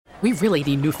We really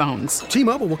need new phones.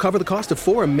 T-Mobile will cover the cost of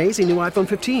 4 amazing new iPhone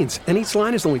 15s, and each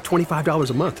line is only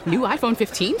 $25 a month. New iPhone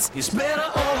 15s? It's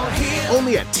better over here.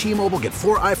 Only at T-Mobile, get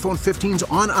 4 iPhone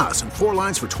 15s on us and 4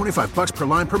 lines for $25 per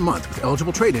line per month with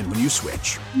eligible trade-in when you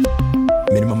switch.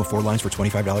 Minimum of 4 lines for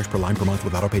 $25 per line per month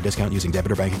with autopay discount using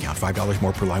debit or bank account. $5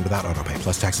 more per line without autopay,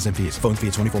 plus taxes and fees. Phone fee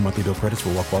at 24 monthly bill credits for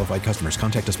well-qualified customers.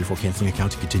 Contact us before canceling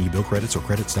account to continue bill credits or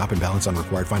credit stop and balance on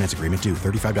required finance agreement due.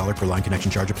 $35 per line connection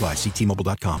charge applies. See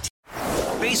T-Mobile.com.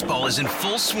 Baseball is in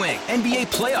full swing. NBA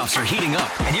playoffs are heating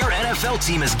up, and your NFL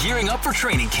team is gearing up for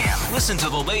training camp. Listen to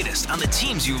the latest on the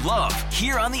teams you love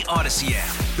here on the Odyssey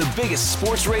app. The biggest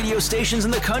sports radio stations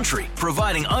in the country,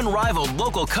 providing unrivaled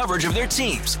local coverage of their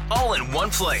teams, all in one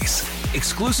place.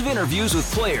 Exclusive interviews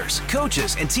with players,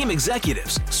 coaches, and team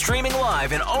executives, streaming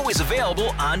live and always available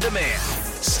on demand.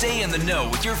 Stay in the know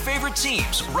with your favorite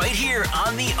teams right here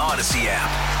on the Odyssey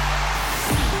app.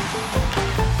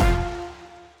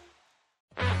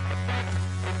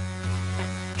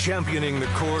 Championing the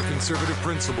core conservative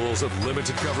principles of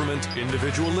limited government,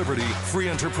 individual liberty, free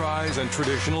enterprise, and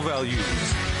traditional values.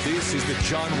 This is the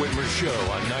John Whitmer Show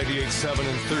on 98.7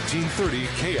 and 1330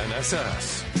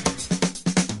 KNSS.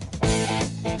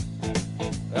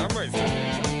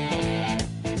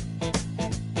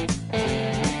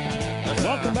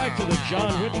 Welcome back to the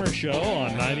John Whitmer Show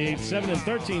on 98.7 and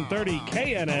 1330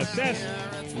 KNSS.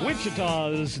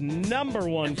 Wichita's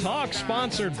 #1 talk,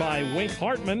 sponsored by Wink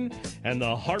Hartman and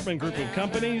the Hartman Group of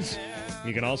Companies.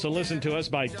 You can also listen to us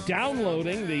by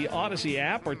downloading the Odyssey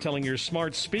app or telling your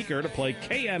smart speaker to play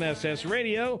KNSS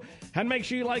Radio. And make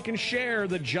sure you like and share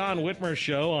the John Whitmer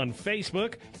Show on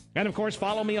Facebook. And, of course,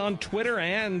 follow me on Twitter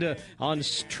and on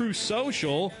True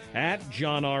Social at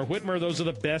John R. Whitmer. Those are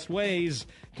the best ways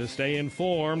to stay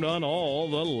informed on all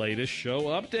the latest show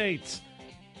updates.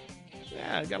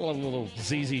 Yeah, gotta love a little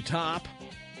ZZ Top.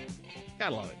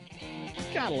 Gotta love it.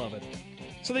 Gotta love it.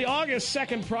 So the August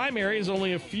 2nd primary is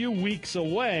only a few weeks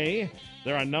away.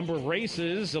 There are a number of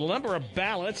races, a number of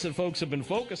ballots that folks have been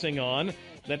focusing on.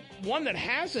 That one that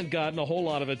hasn't gotten a whole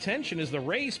lot of attention is the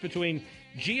race between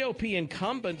GOP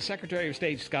incumbent Secretary of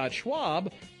State Scott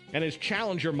Schwab and his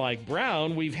challenger Mike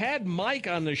Brown. We've had Mike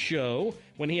on the show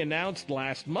when he announced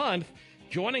last month.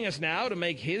 Joining us now to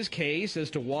make his case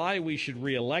as to why we should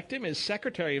reelect him is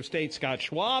Secretary of State Scott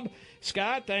Schwab.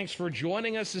 Scott, thanks for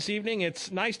joining us this evening.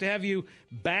 It's nice to have you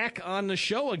back on the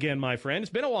show again, my friend. It's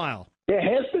been a while. It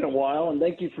has been a while, and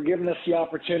thank you for giving us the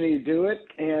opportunity to do it.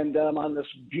 And on this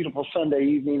beautiful Sunday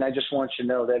evening, I just want you to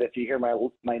know that if you hear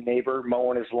my neighbor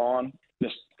mowing his lawn,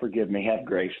 just forgive me, have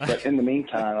grace. But in the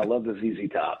meantime, I love the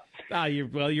ZZ Top.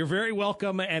 You're very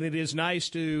welcome, and it is nice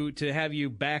to have you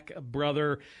back,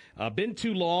 brother. Been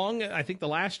too long. I think the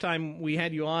last time we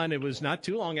had you on, it was not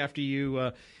too long after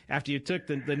you took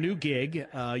the new gig.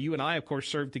 You and I, of course,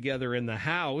 served together in the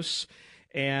House.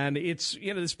 And it's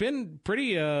been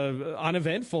pretty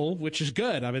uneventful, which is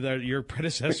good. I mean, your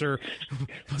predecessor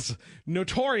was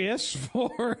notorious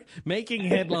for making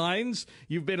headlines.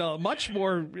 You've been a much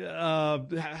more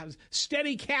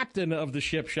steady captain of the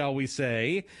ship, shall we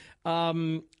say.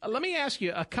 Let me ask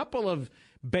you a couple of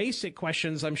basic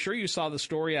questions. I'm sure you saw the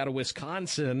story out of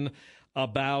Wisconsin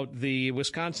about the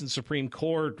Wisconsin Supreme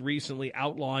Court recently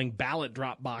outlawing ballot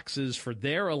drop boxes for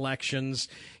their elections.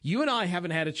 You and I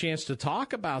haven't had a chance to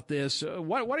talk about this.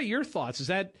 What are your thoughts? Is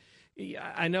that,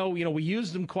 I know, we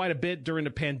used them quite a bit during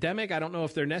the pandemic. I don't know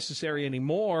if they're necessary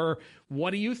anymore.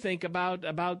 What do you think about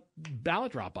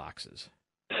ballot drop boxes?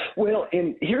 Well,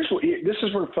 and this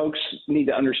is where folks need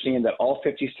to understand that all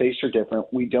 50 states are different.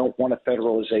 We don't want a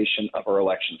federalization of our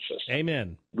election system.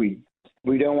 Amen.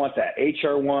 We don't want that.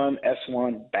 HR1,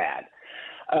 S1, bad.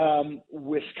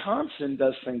 Wisconsin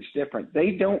does things different.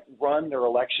 They don't run their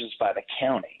elections by the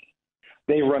county.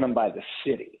 They run them by the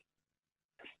city.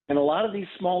 In a lot of these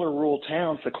smaller rural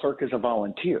towns, the clerk is a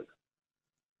volunteer.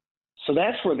 So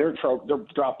that's where their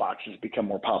drop boxes become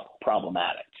more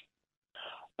problematic.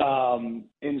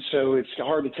 And so it's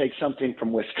hard to take something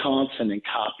from Wisconsin and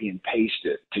copy and paste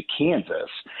it to Kansas.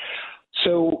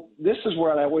 So this is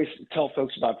where I always tell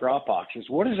folks about drop boxes.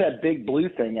 What is that big blue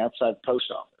thing outside the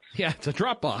post office? Yeah, it's a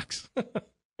drop box.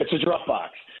 It's a drop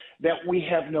box that we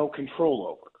have no control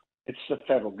over. It's the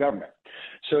federal government.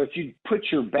 So if you put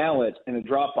your ballot in a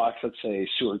drop box, let's say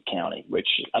Seward County, which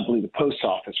I believe the post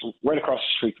office, right across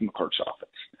the street from the clerk's office.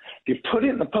 If you put it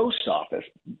in the post office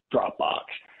drop box,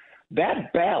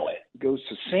 that ballot goes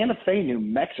to Santa Fe, New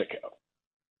Mexico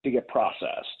to get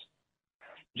processed,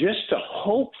 just to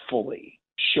hopefully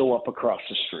show up across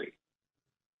the street.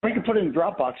 We can put it in a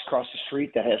drop box across the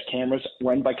street that has cameras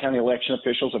run by county election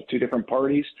officials of two different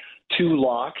parties, two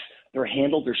locks, They're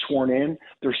handled. They're sworn in.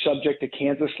 They're subject to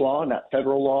Kansas law, not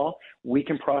federal law. We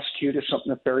can prosecute if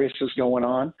something nefarious is going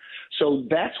on. So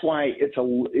that's why it's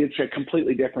a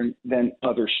completely different than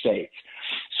other states.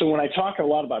 So when I talk a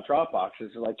lot about drop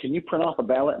boxes, like, can you print off a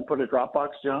ballot and put a drop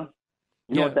box, John?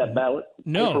 You know what that ballot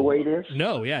paperweight is?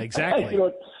 No, yeah, exactly.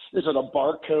 Is it a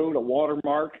barcode, a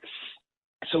watermark?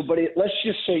 So, but let's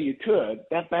just say you could.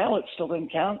 That ballot still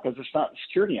doesn't count because it's not in the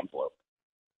security envelope.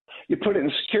 You put it in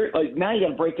the security. Like, now you got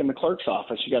to break in the clerk's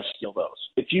office. You got to steal those.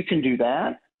 If you can do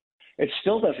that, it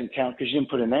still doesn't count because you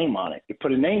didn't put a name on it. You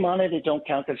put a name on it, it don't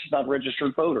count because it's not a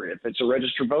registered voter. If it's a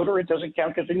registered voter, it doesn't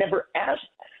count because they never asked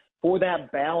for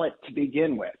that ballot to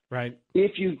begin with. Right.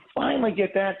 If you finally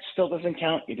get that, still doesn't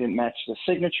count. You didn't match the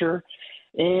signature.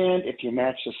 And if you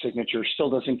match the signature, still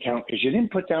doesn't count because you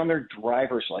didn't put down their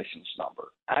driver's license number.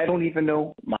 I don't even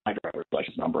know my driver's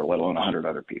license number, let alone 100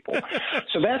 other people.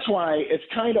 So that's why it's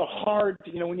kind of hard,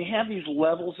 when you have these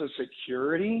levels of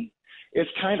security, it's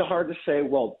kind of hard to say,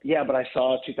 well, yeah, but I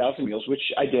saw 2,000 meals, which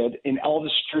I did, in all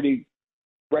the security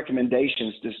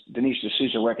recommendations Denise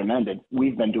D'Souza recommended,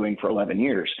 we've been doing for 11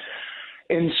 years.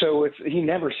 And so he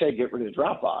never said get rid of the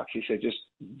Dropbox. He said just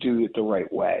do it the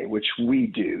right way, which we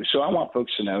do. So I want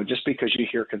folks to know, just because you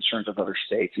hear concerns of other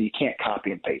states, you can't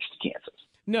copy and paste Kansas.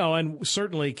 No, and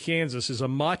certainly Kansas is a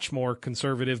much more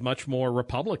conservative, much more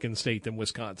Republican state than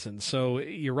Wisconsin. So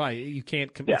you're right. You can't.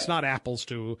 Yeah. It's not apples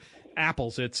to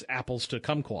apples. It's apples to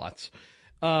kumquats.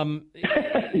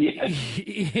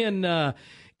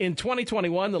 In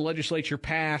 2021, the legislature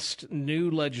passed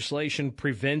new legislation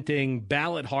preventing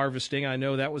ballot harvesting. I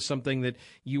know that was something that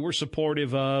you were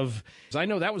supportive of. I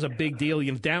know that was a big deal.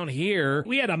 Down here,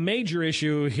 we had a major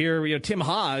issue here. Tim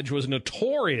Hodge was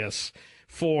notorious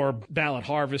for ballot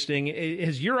harvesting.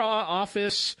 Has your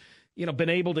office, been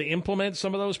able to implement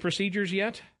some of those procedures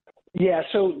yet? Yeah,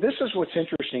 so this is what's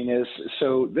interesting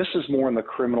this is more in the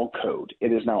criminal code.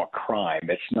 It is now a crime.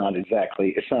 It's not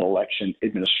election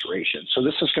administration. So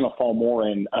this is going to fall more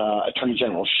in Attorney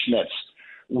General Schmitt's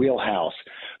wheelhouse.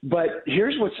 But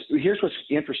here's what's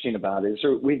interesting about it is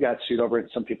we got sued over it.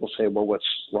 And some people say, well, what's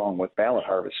wrong with ballot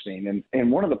harvesting?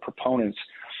 And one of the proponents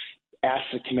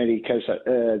asked the committee, because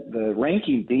the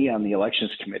ranking D on the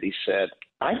elections committee said,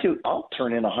 I'll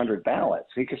turn in 100 ballots.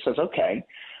 He says, okay.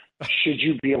 Should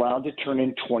you be allowed to turn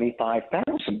in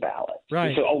 25,000 ballots? Right.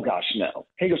 He said, oh, gosh, no.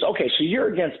 He goes, okay, so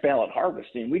you're against ballot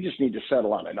harvesting. We just need to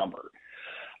settle on a number.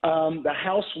 The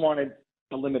House wanted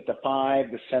to limit to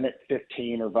 5, the Senate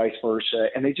 15, or vice versa,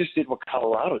 and they just did what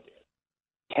Colorado did,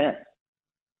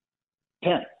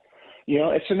 10.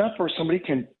 It's enough where somebody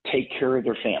can take care of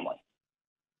their family.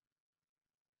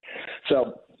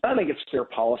 So I think it's fair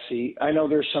policy. I know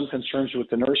there's some concerns with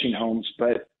the nursing homes,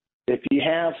 but if you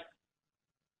have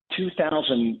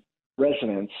 2,000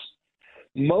 residents,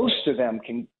 most of them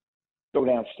can go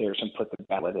downstairs and put the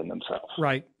ballot in themselves.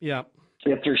 Right, yeah.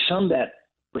 If there's some that,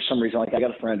 for some reason, like I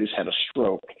got a friend who's had a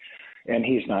stroke, and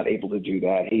he's not able to do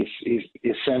that. He's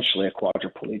essentially a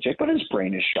quadriplegic, but his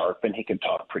brain is sharp, and he can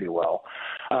talk pretty well.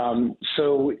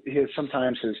 So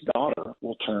sometimes his daughter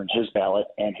will turn his ballot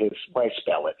and his wife's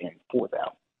ballot in for them.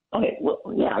 Okay, well,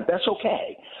 yeah, that's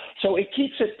okay. So it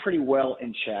keeps it pretty well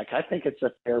in check. I think it's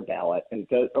a fair ballot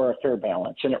or a fair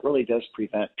balance, and it really does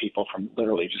prevent people from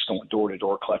literally just going door to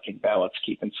door collecting ballots,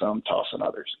 keeping some, tossing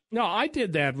others. No, I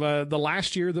did that the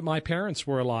last year that my parents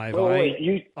were alive.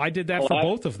 I did that for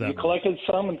both of them. You collected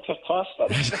some and tossed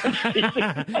others.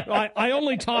 I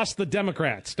only tossed the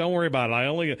Democrats. Don't worry about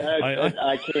it.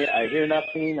 I can't. I hear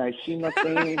nothing. I see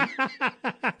nothing.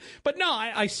 But no,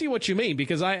 I see what you mean,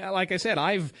 because like I said,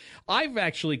 I've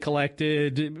actually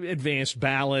collected advanced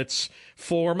ballots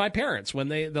for my parents when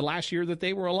the last year that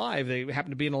they were alive. They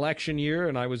happened to be an election year,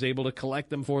 and I was able to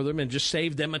collect them for them and just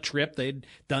save them a trip. They'd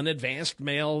done advanced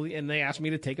mail, and they asked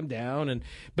me to take them down.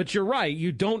 But you're right,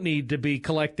 you don't need to be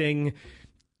collecting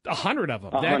 100 of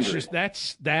them. 100.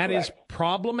 That is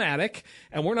problematic,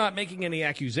 and we're not making any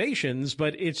accusations,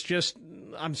 but it's just,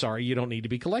 I'm sorry, you don't need to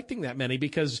be collecting that many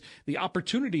because the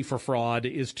opportunity for fraud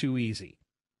is too easy.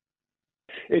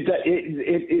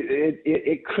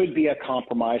 It could be a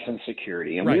compromise in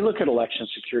security, and we look at election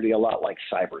security a lot like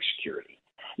cybersecurity.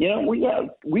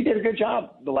 We did a good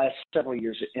job the last several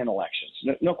years in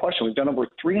elections. No question. We've done over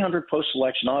 300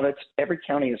 post-election audits. Every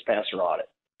county has passed their audit.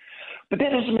 But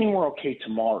that doesn't mean we're okay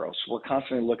tomorrow. So we're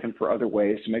constantly looking for other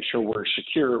ways to make sure we're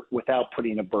secure without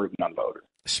putting a burden on voters.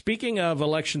 Speaking of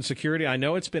election security, I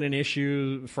know it's been an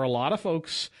issue for a lot of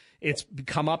folks. It's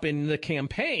come up in the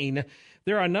campaign.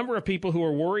 There are a number of people who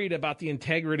are worried about the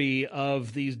integrity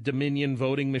of these Dominion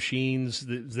voting machines.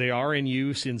 They are in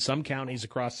use in some counties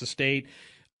across the state.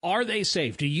 Are they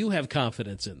safe? Do you have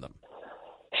confidence in them?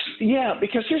 Yeah,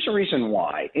 because here's the reason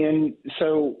why. And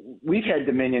so we've had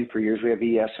Dominion for years. We have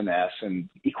ES&S, and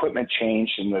equipment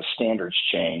changed and the standards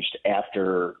changed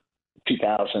after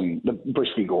 2000, the Bush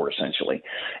v. Gore, essentially.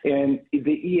 And the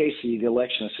EAC, the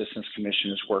Election Assistance Commission,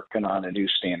 is working on a new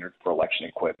standard for election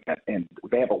equipment. And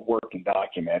they have a working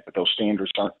document, but those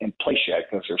standards aren't in place yet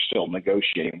because they're still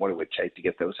negotiating what it would take to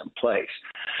get those in place.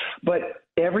 But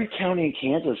every county in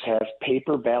Kansas has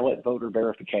paper ballot voter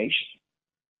verification.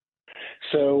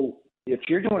 So if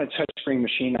you're doing a touchscreen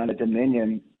machine on a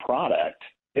Dominion product,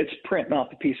 it's printing off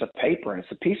the piece of paper, and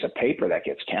it's a piece of paper that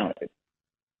gets counted.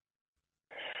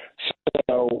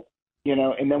 So,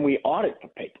 and then we audit the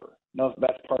paper. No,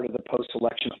 that's part of the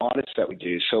post-election audits that we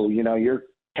do. So, your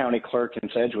county clerk in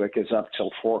Sedgwick is up till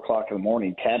 4 o'clock in the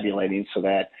morning tabulating so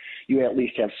that you at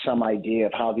least have some idea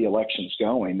of how the election's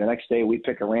going. The next day we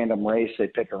pick a random race, they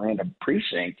pick a random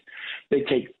precinct. They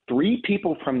take 3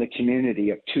 people from the community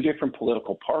of 2 different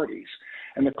political parties,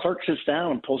 and the clerk sits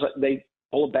down and they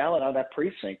pull a ballot out of that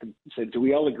precinct and say, do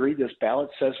we all agree this ballot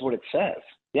says what it says?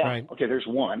 Yeah. Right. Okay, there's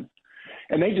one.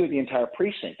 And they do the entire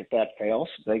precinct. If that fails,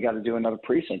 they got to do another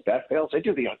precinct. That fails, they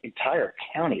do the entire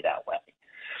county that way.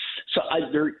 So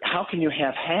how can you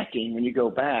have hacking when you go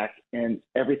back and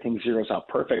everything zeroes out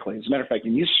perfectly? As a matter of fact,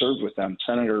 when you served with them,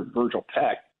 Senator Virgil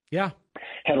Peck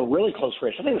had a really close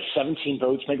race. I think it was 17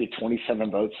 votes, maybe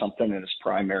 27 votes, something in his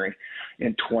primary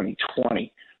in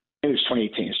 2020. It was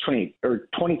 2018. It was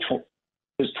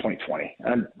 2020.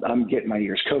 I'm getting my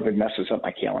years. COVID messes up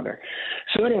my calendar.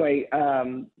 So anyway,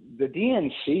 the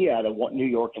DNC out of New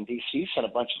York and D.C. sent a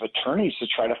bunch of attorneys to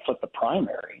try to flip the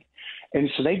primary. And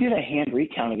so they did a hand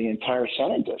recount of the entire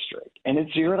Senate district, and it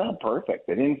zeroed out perfect.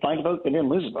 They didn't find a vote. They didn't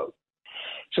lose a vote.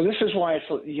 So this is why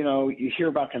you hear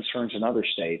about concerns in other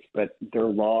states, but their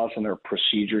laws and their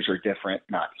procedures are different,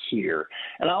 not here.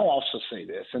 And I'll also say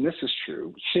this, and this is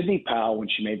true. Sidney Powell, when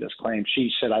she made this claim,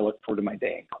 she said, I look forward to my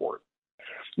day in court.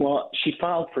 Well, she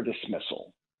filed for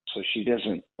dismissal, so she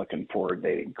isn't looking forward to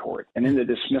day in court. And in the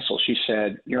dismissal, she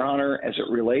said, Your Honor, as it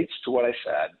relates to what I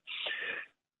said,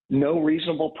 no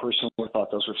reasonable person would have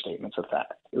thought those were statements of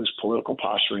fact. It was political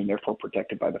posturing, therefore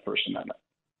protected by the First Amendment.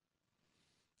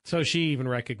 So she even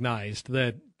recognized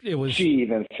that it was. She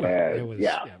even said, it was,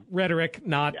 rhetoric,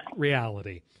 not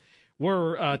reality.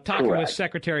 We're talking Correct. with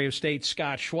Secretary of State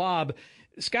Scott Schwab.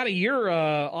 Scotty, your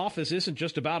office isn't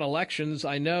just about elections.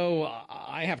 I know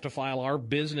I have to file our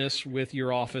business with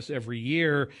your office every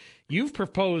year. You've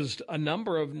proposed a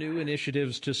number of new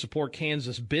initiatives to support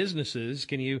Kansas businesses.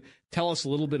 Can you tell us a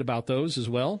little bit about those as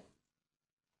well?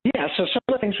 Yeah, so some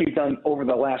of the things we've done over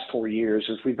the last 4 years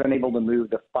is we've been able to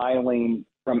move the filing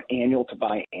from annual to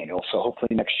biannual. So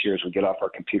hopefully next year as we get off our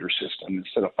computer system,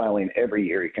 instead of filing every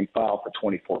year, you can file for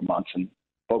 24 months and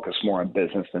focus more on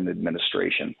business than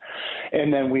administration.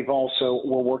 And then we're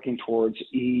working towards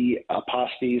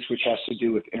e-aposties, which has to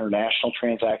do with international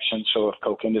transactions. So if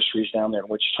Koch Industries down there in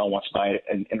Wichita wants to buy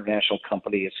an international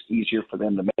company, it's easier for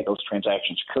them to make those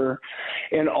transactions occur.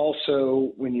 And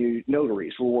also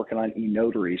notaries, we're working on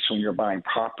e-notaries. So when you're buying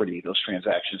property, those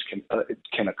transactions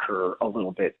can occur a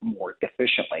little bit more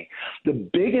efficiently. The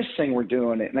biggest thing we're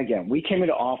doing, and again, we came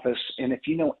into office, and if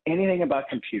you know anything about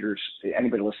computers,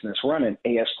 anybody listening to this, we're on an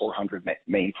AS400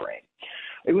 mainframe.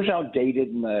 It was outdated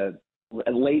in the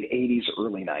late 80s,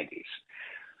 early 90s.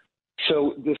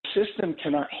 So the system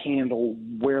cannot handle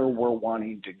where we're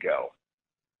wanting to go.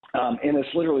 And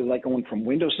it's literally like going from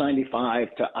Windows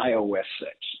 95 to iOS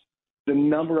 6. The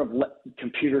number of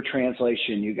computer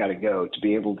translation you got to go to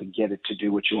be able to get it to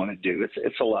do what you want to do,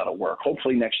 it's a lot of work.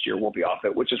 Hopefully next year we'll be off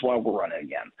it, which is why we're running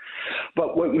again.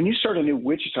 But when you start a new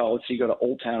Wichita, let's say you go to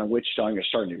Old Town in Wichita and you're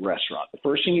starting a new restaurant, the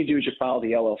first thing you do is you file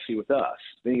the LLC with us.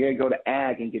 Then you got to go to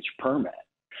Ag and get your permit.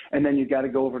 And then you got to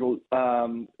go over to,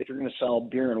 if you're going to sell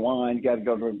beer and wine, you got to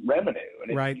go to revenue.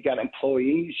 And if you got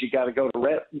employees, you got to go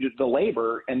to the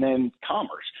labor and then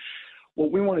commerce.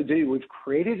 What we want to do, we've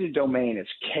created a domain. It's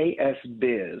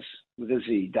ksbiz with a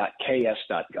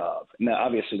z.ks.gov. Now,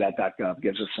 obviously, that .gov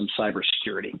gives us some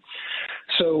cybersecurity.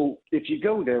 So if you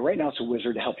go there, right now it's a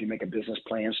wizard to help you make a business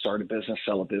plan, start a business,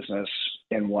 sell a business,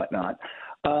 and whatnot.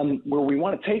 Where we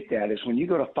want to take that is when you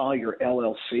go to file your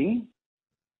LLC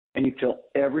and you fill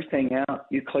everything out,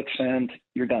 you click send,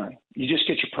 you're done. You just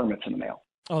get your permits in the mail.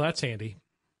 Oh, that's handy.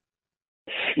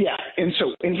 Yeah, and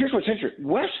here's what's interesting.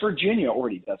 West Virginia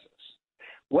already does this.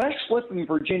 West flipping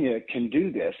Virginia can do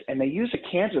this, and they use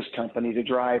a Kansas company to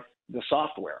drive the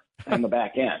software on the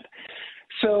back end.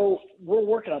 So we're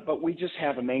working on it, but we just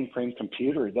have a mainframe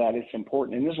computer that is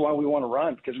important. And this is why we want to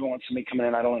run, because we want somebody coming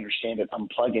in, I don't understand it,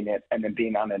 unplugging it, and then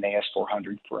being on an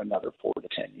AS400 for another 4 to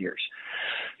 10 years.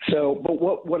 So, but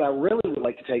what I really would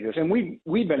like to take this, and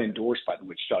we've been endorsed by the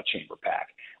Wichita Chamber PAC.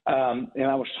 And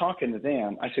I was talking to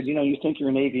them. I said, you think you're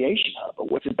an aviation hub,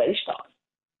 but what's it based on?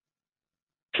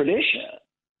 Tradition.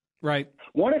 Right.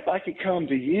 What if I could come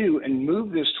to you and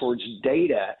move this towards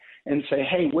data and say,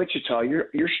 hey, Wichita,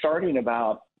 you're starting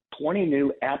about 20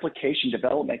 new application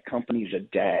development companies a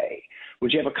day.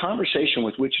 Would you have a conversation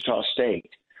with Wichita State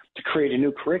to create a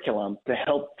new curriculum to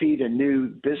help feed a new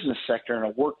business sector and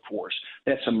a workforce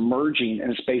that's emerging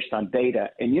and is based on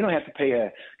data? And you don't have to pay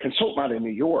a consultant out of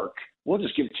New York. We'll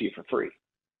just give it to you for free.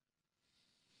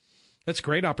 That's a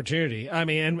great opportunity. I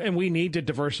mean, and we need to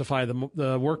diversify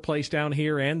the workplace down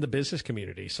here and the business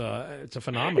community. So it's a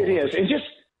phenomenal. It is. And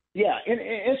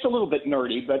it's a little bit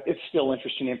nerdy, but it's still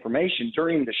interesting information.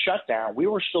 During the shutdown, we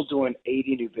were still doing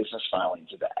 80 new business filings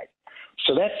a day.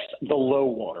 So that's the low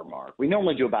water mark. We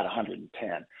normally do about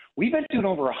 110. We've been doing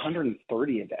over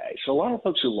 130 a day. So a lot of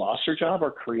folks who lost their job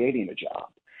are creating a job.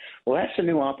 Well, that's a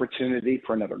new opportunity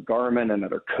for another Garmin,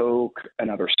 another Coke,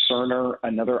 another Cerner,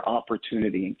 another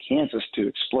opportunity in Kansas to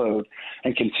explode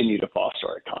and continue to foster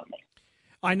our economy.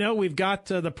 I know we've got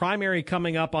the primary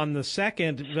coming up on the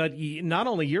 2nd, but not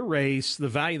only your race, the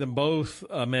Value Them Both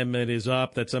amendment is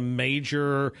up. That's a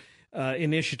major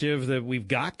initiative that we've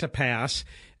got to pass.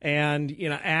 And,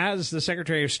 as the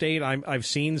Secretary of State, I've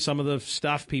seen some of the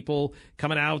stuff, people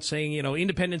coming out saying,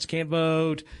 independents can't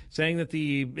vote, saying that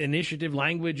the initiative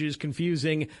language is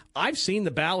confusing. I've seen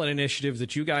the ballot initiative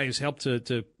that you guys helped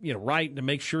to write to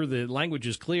make sure the language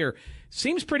is clear.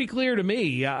 Seems pretty clear to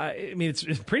me. I mean, it's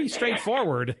pretty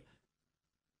straightforward.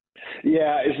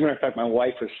 Yeah, as a matter of fact, my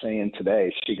wife was saying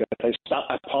today, she goes,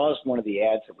 I paused one of the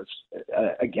ads that was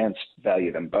against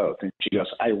Value Them Both. And she goes,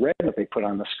 I read what they put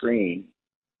on the screen,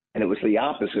 and it was the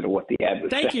opposite of what the ad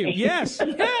was saying. Thank you. Yes. So,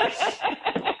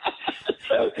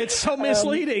 it's so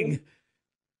misleading.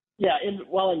 And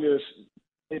while I'm this,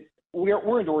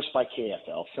 we're endorsed by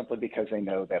KFL simply because they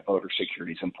know that voter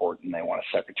security is important. They want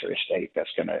a Secretary of State that's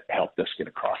going to help this get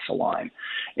across the line.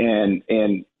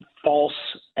 And false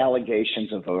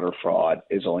allegations of voter fraud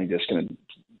is only just going to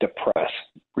depress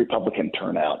Republican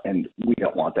turnout, and we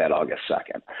don't want that August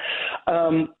 2nd.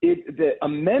 The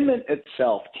amendment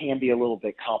itself can be a little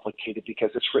bit complicated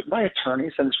because it's written by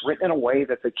attorneys and it's written in a way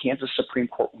that the Kansas Supreme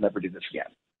Court will never do this again.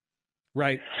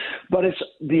 Right. But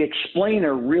the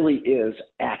explainer really is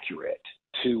accurate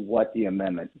to what the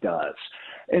amendment does.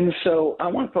 And so I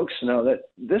want folks to know that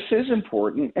this is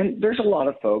important. And there's a lot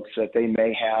of folks that they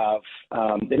may have,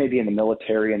 they may be in the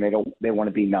military and they want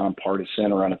to be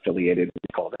nonpartisan or unaffiliated,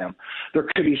 we call them. There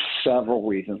could be several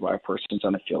reasons why a person's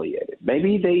unaffiliated.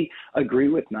 Maybe they agree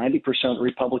with 90% of the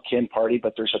Republican Party,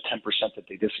 but there's a 10% that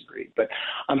they disagree. But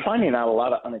I'm finding out a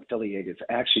lot of unaffiliated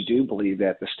actually do believe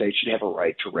that the state should have a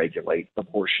right to regulate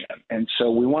abortion. And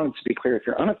so we wanted to be clear, if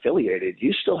you're unaffiliated,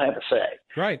 you still have a say.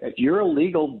 Right. If you're a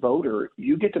legal voter,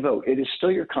 you get to vote. It is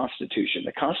still your Constitution.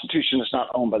 The Constitution is not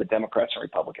owned by the Democrats and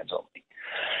Republicans only.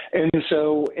 And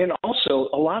so, and also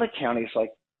a lot of counties,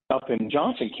 like up in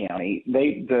Johnson County,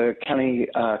 the county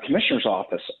commissioner's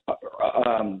offices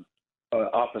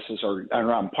are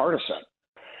nonpartisan.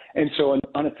 And so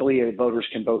unaffiliated voters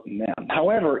can vote in them.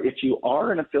 However, if you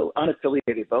are an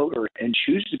unaffiliated voter and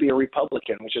choose to be a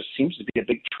Republican, which just seems to be a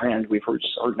big trend, we've heard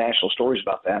national stories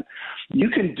about that, you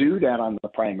can do that on the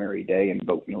primary day and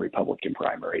vote in the Republican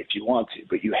primary if you want to,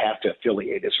 but you have to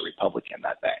affiliate as a Republican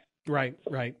that day. Right,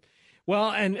 right.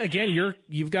 Well, and again,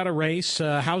 you've got a race.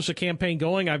 How's the campaign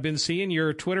going? I've been seeing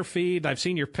your Twitter feed. I've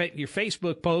seen your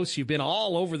Facebook posts. You've been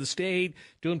all over the state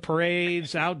doing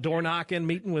parades, out door knocking,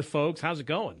 meeting with folks. How's it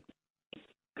going?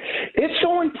 It's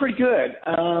going pretty good.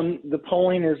 The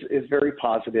polling is very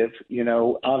positive.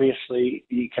 Obviously,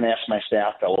 you can ask my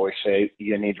staff. They'll always say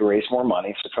you need to raise more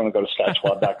money. So if you want to go to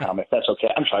ScottSchwab.com, if that's okay.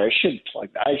 I'm sorry, I should plug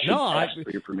that. I should ask for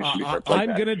your permission before I plug that.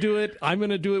 I'm going to do it. I'm going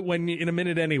to do it in a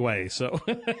minute anyway. So.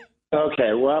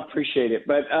 Okay, well, I appreciate it.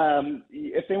 But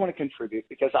if they want to contribute,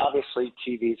 because obviously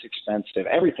TV is expensive,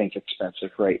 everything's expensive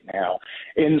right now.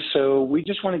 And so we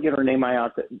just want to get our name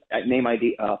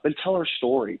ID up and tell our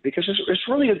story, because it's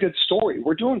really a good story.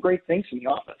 We're doing great things in the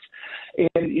office.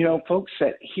 And, folks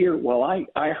that hear, well,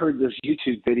 I heard this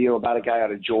YouTube video about a guy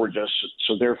out of Georgia,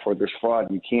 so therefore there's fraud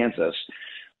in Kansas.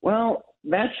 Well,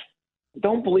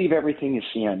 don't believe everything you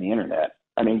see on the internet.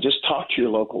 I mean, just talk to your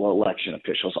local election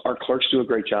officials. Our clerks do a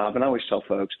great job. And I always tell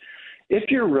folks, if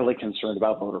you're really concerned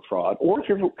about voter fraud, or if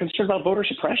you're concerned about voter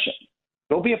suppression,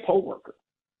 go be a poll worker.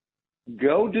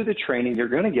 Go do the training. You're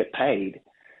going to get paid.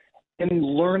 and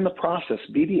learn the process.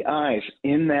 Be the eyes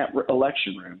in that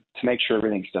election room to make sure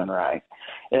everything's done right.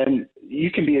 And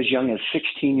you can be as young as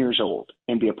 16 years old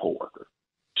and be a poll worker.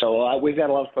 So we've got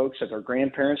a lot of folks that are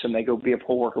grandparents and they go be a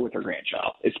poll worker with their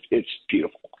grandchild. It's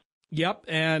beautiful. Yep,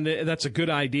 and that's a good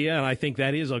idea, and I think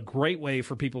that is a great way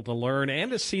for people to learn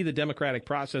and to see the democratic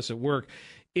process at work.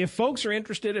 If folks are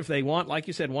interested, if they want, like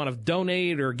you said, want to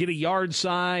donate or get a yard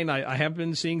sign, I have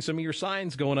been seeing some of your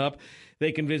signs going up,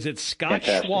 they can visit Scott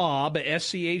Schwab,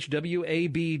 SCHWAB.com,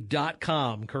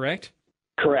 correct?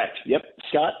 Correct. Yep.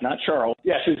 Scott, not Charles.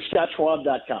 Yes, it's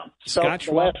ScottSchwab.com. Scott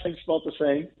Schwab. The last name's spelled the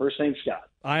same. First name Scott.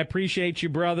 I appreciate you,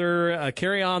 brother.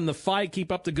 Carry on the fight.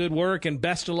 Keep up the good work, and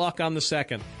best of luck on the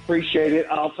second. Appreciate it.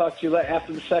 I'll talk to you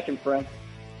after the second, friend.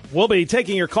 We'll be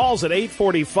taking your calls at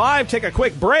 8:45. Take a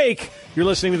quick break. You're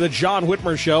listening to the John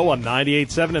Whitmer Show on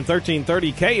 98.7 and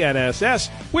 1330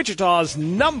 KNSS, Wichita's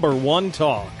 #1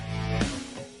 talk.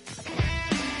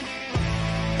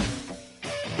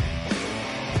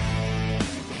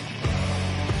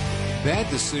 Bad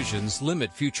decisions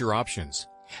limit future options.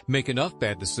 Make enough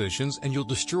bad decisions and you'll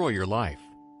destroy your life.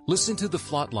 Listen to The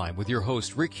Flotline with your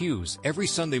host Rick Hughes every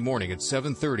Sunday morning at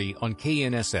 7:30 on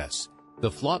KNSS. The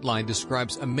Flotline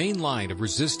describes a main line of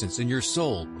resistance in your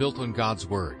soul built on God's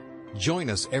Word.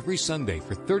 Join us every Sunday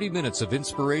for 30 minutes of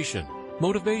inspiration,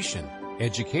 motivation,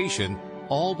 education,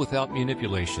 all without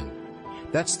manipulation.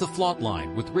 That's The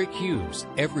Flotline with Rick Hughes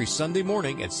every Sunday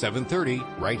morning at 7:30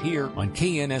 right here on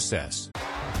KNSS.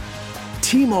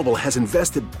 T-Mobile has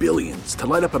invested billions to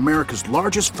light up America's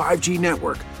largest 5G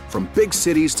network, from big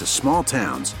cities to small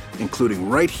towns, including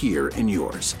right here in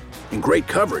yours. And great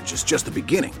coverage is just the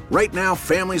beginning. Right now,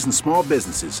 families and small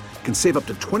businesses can save up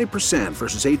to 20%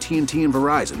 versus AT&T and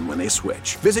Verizon when they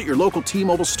switch. Visit your local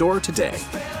T-Mobile store today.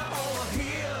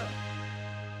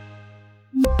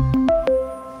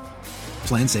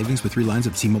 Plan savings with 3 lines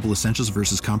of T-Mobile Essentials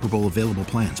versus comparable available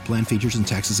plans. Plan features and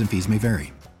taxes and fees may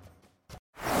vary.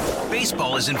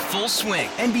 Baseball is in full swing.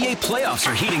 NBA playoffs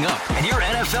are heating up, and your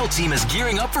NFL team is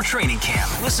gearing up for training camp.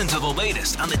 Listen to the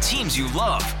latest on the teams you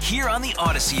love here on the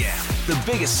Odyssey app. The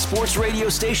biggest sports radio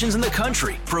stations in the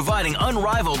country, providing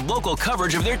unrivaled local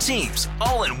coverage of their teams,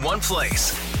 all in one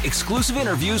place. Exclusive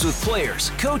interviews with players,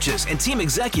 coaches, and team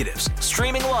executives,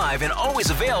 streaming live and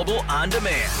always available on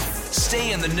demand.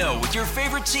 Stay in the know with your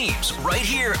favorite teams right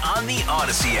here on the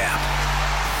Odyssey app.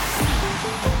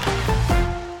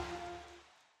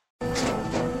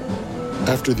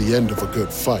 After the end of a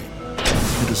good fight,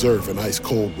 you deserve an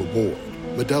ice-cold reward.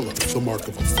 Modelo is the mark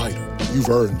of a fighter. You've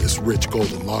earned this rich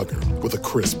golden lager with a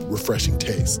crisp, refreshing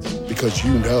taste. Because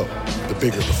you know, the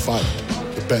bigger the fight,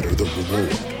 the better the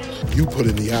reward. You put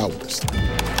in the hours,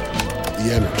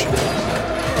 the energy,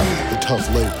 the tough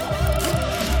labor.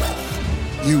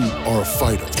 You are a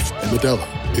fighter, and Modelo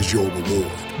is your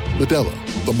reward. Modelo,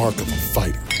 the mark of a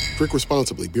fighter. Drink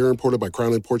responsibly. Beer imported by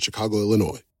Crown Imports, Chicago,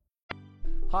 Illinois.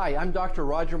 Hi, I'm Dr.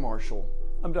 Roger Marshall.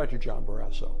 I'm Dr. John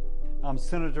Barrasso. I'm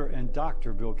Senator and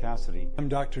Dr. Bill Cassidy. I'm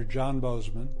Dr. John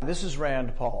Bozeman. This is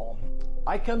Rand Paul.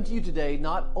 I come to you today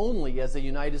not only as a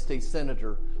United States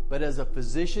Senator, but as a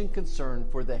physician concerned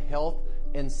for the health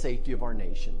and safety of our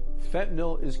nation.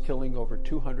 Fentanyl is killing over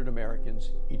 200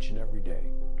 Americans each and every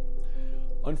day.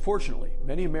 Unfortunately,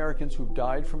 many Americans who've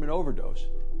died from an overdose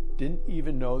didn't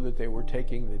even know that they were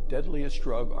taking the deadliest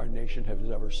drug our nation has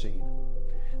ever seen.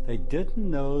 They didn't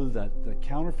know that the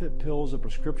counterfeit pills of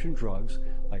prescription drugs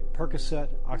like Percocet,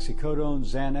 Oxycodone,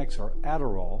 Xanax, or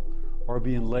Adderall are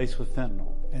being laced with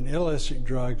fentanyl. And illicit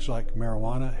drugs like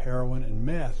marijuana, heroin, and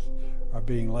meth are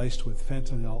being laced with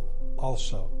fentanyl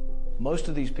also. Most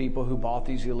of these people who bought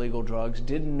these illegal drugs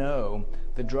didn't know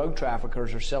that drug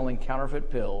traffickers are selling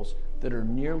counterfeit pills that are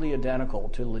nearly identical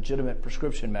to legitimate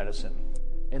prescription medicine.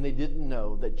 And they didn't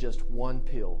know that just one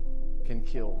pill can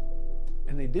kill.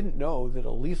 And they didn't know that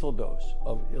a lethal dose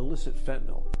of illicit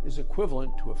fentanyl is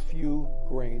equivalent to a few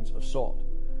grains of salt,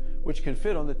 which can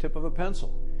fit on the tip of a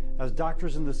pencil. As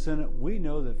doctors in the Senate, we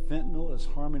know that fentanyl is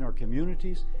harming our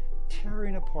communities,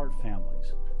 tearing apart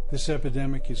families. This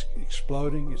epidemic is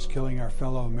exploding. It's killing our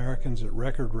fellow Americans at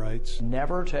record rates.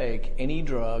 Never take any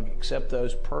drug except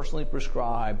those personally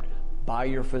prescribed by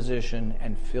your physician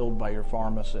and filled by your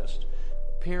pharmacist.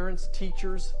 Parents,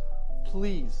 teachers,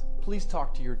 please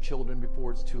talk to your children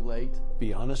before it's too late.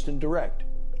 Be honest and direct.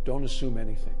 Don't assume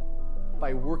anything.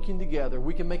 By working together,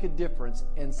 we can make a difference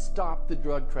and stop the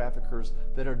drug traffickers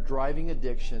that are driving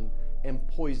addiction and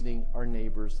poisoning our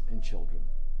neighbors and children.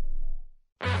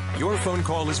 Your phone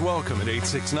call is welcome at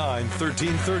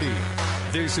 869-1330.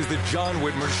 This is the John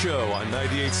Whitmer Show on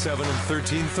 98.7 and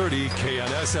 1330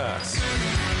 KNSS.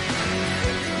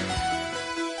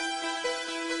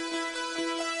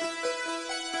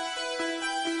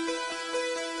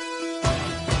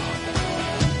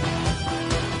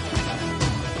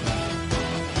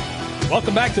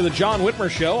 Welcome back to the John Whitmer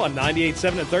Show on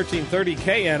 98.7 and 1330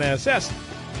 KNSS.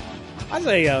 That's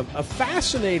a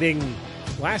fascinating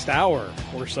last hour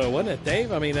or so, wasn't it,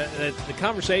 Dave? I mean, the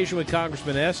conversation with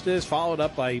Congressman Estes, followed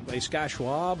up by Scott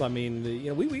Schwab. I mean,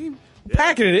 we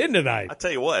packing it in tonight. I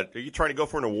tell you what, are you trying to go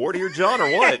for an award here, John, or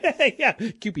what? Yeah,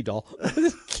 Cupid doll.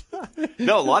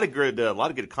 No, a lot of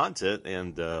good content,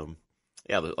 and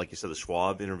like you said, the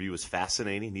Schwab interview was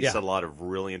fascinating. He said a lot of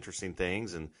really interesting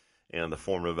things, and the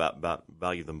form about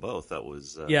value them both. That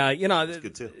was it's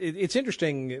good too. It's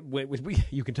interesting.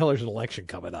 You can tell there's an election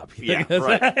coming up. Yeah,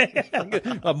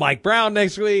 right. Mike Brown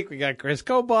next week. We got Chris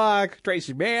Kobach,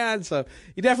 Tracy Mann. So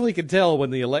you definitely can tell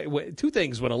when two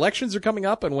things: when elections are coming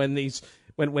up, and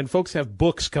when folks have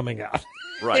books coming out.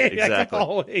 Right, exactly. I can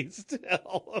always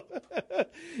tell.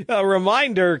 A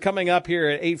reminder, coming up here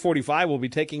at 8:45, we'll be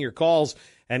taking your calls.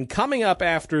 And coming up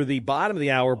after the bottom of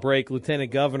the hour break,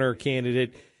 Lieutenant Governor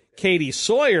candidate Katie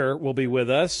Sawyer will be with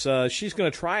us. She's going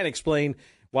to try and explain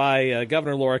why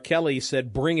Governor Laura Kelly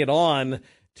said bring it on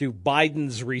to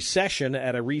Biden's recession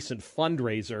at a recent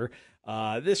fundraiser.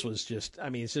 This was just,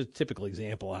 it's a typical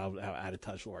example of how out of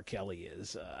touch Laura Kelly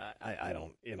is. I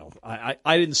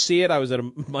didn't see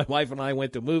it. My wife and I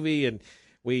went to a movie, and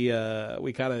we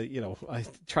kind of, I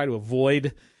try to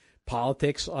avoid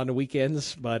politics on the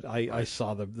weekends, but I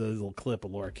saw the little clip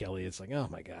of Laura Kelly. It's like, oh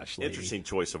my gosh, lady. Interesting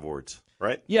choice of words,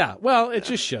 right? Yeah, well, it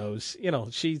just shows,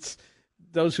 she's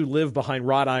those who live behind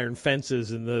wrought iron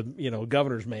fences in the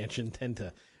governor's mansion tend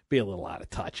to be a little out of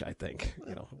touch. I think.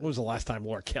 When was the last time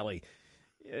Laura Kelly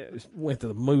went to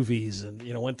the movies and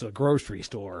went to a grocery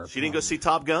store? She didn't go see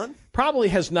Top Gun? Probably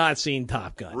has not seen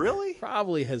Top Gun. Really?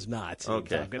 Probably has not seen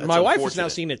Top Gun. That's My wife has now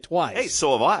seen it twice. Hey,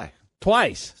 so have I.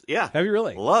 Twice. Yeah. Have you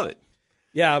really? Love it.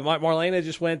 Yeah, Marlena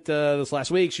just went this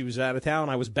last week. She was out of town.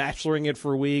 I was bacheloring it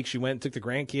for a week. She went and took the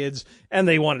grandkids, and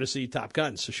they wanted to see Top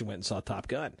Gun, so she went and saw Top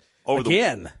Gun.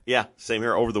 Again. Same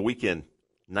here. Over the weekend,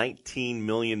 $19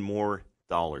 million more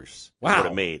dollars. Wow.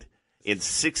 What it made in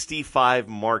 65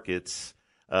 markets.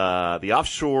 The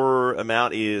offshore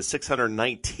amount is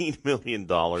 $619 million.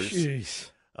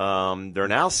 Jeez. They're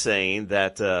now saying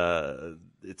that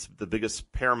it's the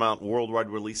biggest Paramount worldwide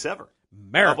release ever.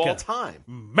 America. Of all time.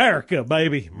 America,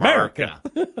 baby. America.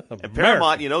 And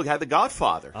Paramount, had The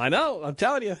Godfather. I know. I'm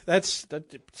telling you. That's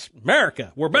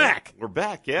America. We're back. We're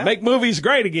back, yeah. Make movies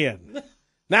great again.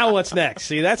 Now what's next?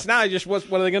 See, that's now just what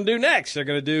are they going to do next? They're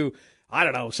going to do, I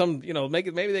don't know,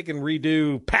 maybe they can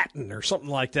redo Patton or something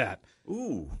like that.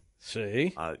 Ooh.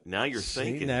 See? Now you're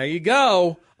thinking. There you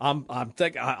go. I'm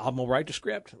thinking I'm going to write the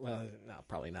script. Well, no,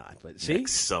 probably not. But see?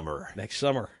 Next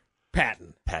summer.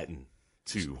 Patton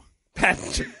 2.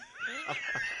 Patton.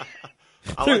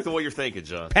 I like the way you're thinking,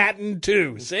 John. Patton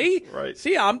 2. See? Right.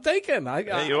 See, I'm thinking.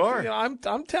 Yeah, you are. I'm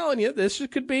telling you, this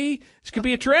could be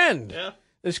a trend. Yeah.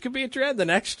 This could be a trend. The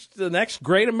next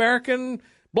great American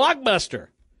blockbuster.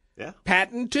 Yeah.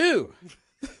 Patton 2.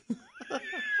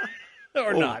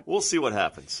 Or not. We'll see what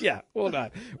happens. Yeah, we'll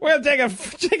not. We're going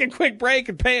to take a quick break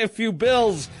and pay a few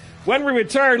bills. When we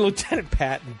return, Lieutenant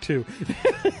Patton 2.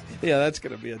 Yeah,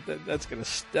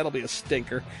 that'll be a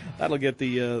stinker. That'll get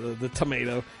the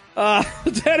tomato.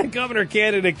 Lieutenant Governor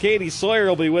candidate Katie Sawyer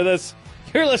will be with us.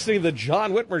 You're listening to the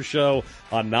John Whitmer Show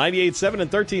on 98.7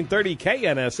 and 1330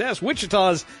 KNSS,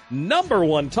 Wichita's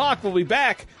 #1 talk. We'll be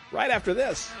back right after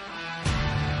this.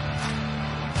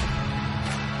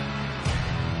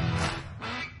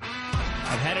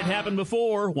 I've had it happen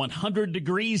before. 100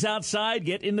 degrees outside,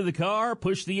 get into the car,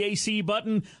 push the AC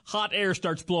button, hot air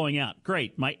starts blowing out.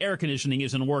 Great, my air conditioning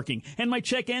isn't working, and my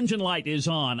check engine light is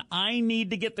on. I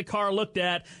need to get the car looked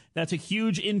at. That's a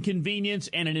huge inconvenience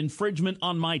and an infringement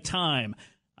on my time.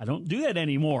 I don't do that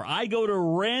anymore. I go to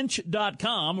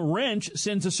wrench.com. Wrench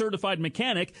sends a certified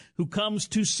mechanic who comes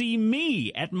to see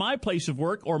me at my place of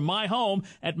work or my home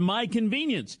at my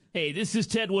convenience. Hey, this is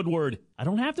Ted Woodward. I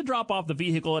don't have to drop off the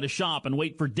vehicle at a shop and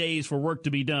wait for days for work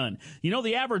to be done.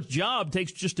 The average job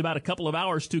takes just about a couple of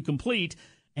hours to complete.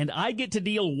 And I get to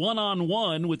deal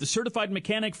one-on-one with the certified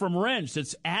mechanic from Wrench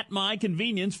that's at my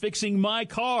convenience fixing my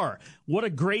car. What a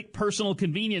great personal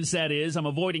convenience that is. I'm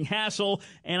avoiding hassle,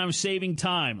 and I'm saving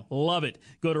time. Love it.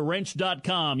 Go to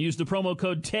wrench.com. Use the promo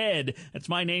code TED. That's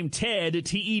my name, Ted,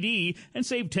 T-E-D, and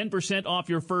save 10% off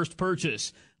your first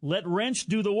purchase. Let Wrench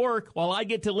do the work while I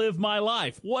get to live my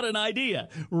life. What an idea.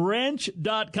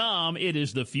 Wrench.com. It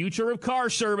is the future of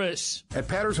car service. At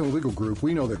Patterson Legal Group,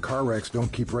 we know that car wrecks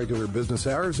don't keep regular business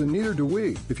hours, and neither do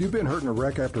we. If you've been hurt in a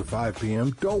wreck after 5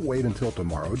 p.m., don't wait until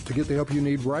tomorrow to get the help you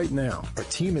need right now. Our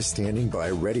team is standing by,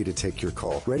 ready to take your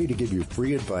call, ready to give you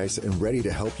free advice, and ready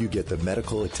to help you get the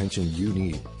medical attention you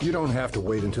need. You don't have to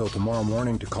wait until tomorrow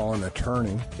morning to call an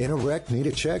attorney. In a wreck, need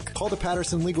a check? Call the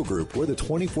Patterson Legal Group. We're the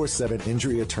 24/7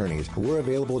 injury attorneys. We're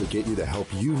available to get you the help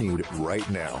you need right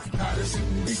now.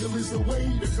 Patterson Legal is the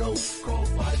way to go. Call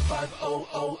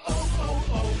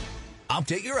 550-0000.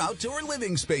 Update your outdoor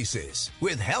living spaces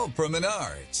with help from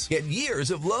Menards. Get years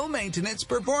of low-maintenance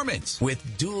performance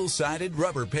with dual-sided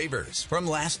rubber pavers from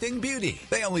Lasting Beauty.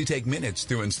 They only take minutes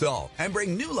to install and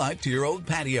bring new life to your old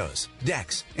patios,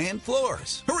 decks, and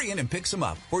floors. Hurry in and pick some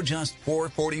up for just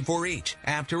 $4.44 each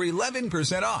after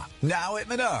 11% off. Now at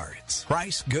Menards.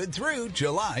 Price good through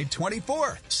July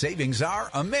 24th. Savings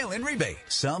are a mail-in rebate.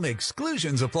 Some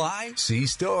exclusions apply. See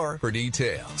store for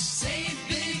details. Save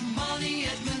big money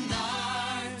at Menards.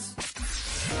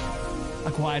 A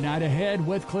quiet night ahead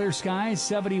with clear skies,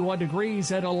 71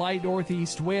 degrees and a light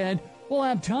northeast wind. We'll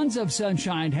have tons of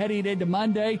sunshine heading into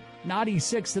Monday,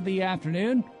 96 in the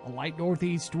afternoon, a light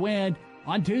northeast wind.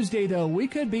 On Tuesday, though, we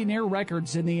could be near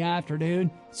records in the afternoon,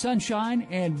 sunshine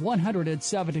and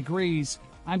 107 degrees.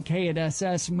 I'm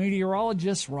KNSS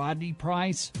meteorologist Rodney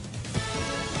Price.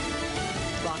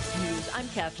 Fox News, I'm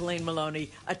Kathleen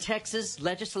Maloney. A Texas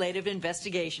legislative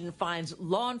investigation finds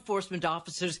law enforcement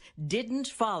officers didn't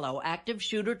follow active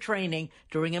shooter training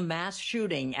during a mass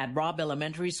shooting at Robb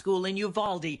Elementary School in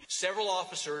Uvalde. Several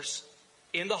officers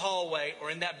in the hallway or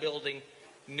in that building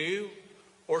knew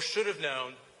or should have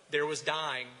known there was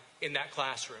dying in that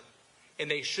classroom, and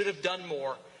they should have done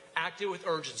more, acted with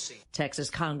urgency.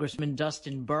 Texas Congressman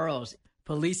Dustin Burrows.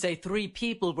 Police say 3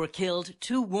 people were killed,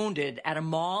 2 wounded at a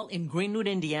mall in Greenwood,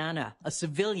 Indiana. A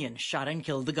civilian shot and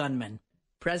killed the gunman.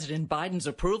 President Biden's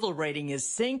approval rating is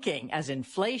sinking as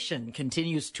inflation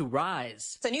continues to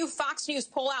rise. The new Fox News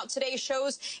poll out today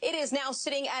shows it is now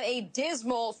sitting at a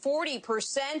dismal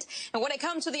 40%. And when it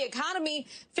comes to the economy,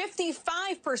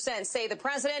 55% say the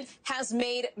president has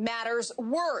made matters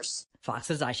worse.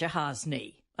 Fox's Aisha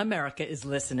Hasni. America is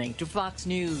listening to Fox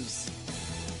News.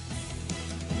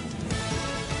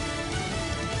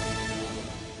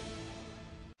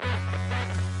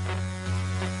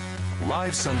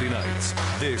 Live Sunday nights,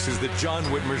 this is the John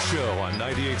Whitmer Show on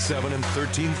 98.7 and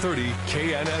 1330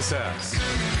 KNSS.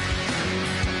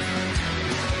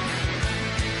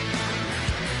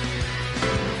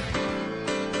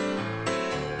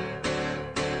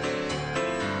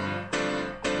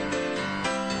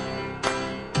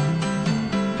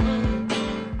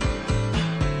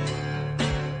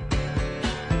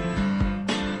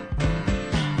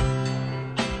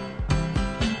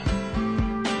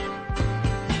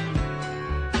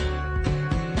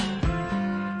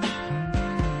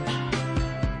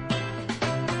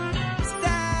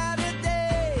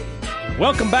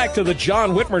 Welcome back to the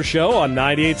John Whitmer Show on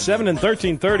 98.7 and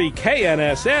 1330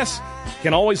 KNSS. You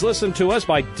can always listen to us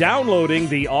by downloading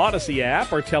the Odyssey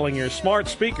app or telling your smart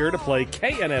speaker to play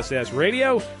KNSS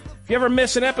Radio. If you ever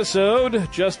miss an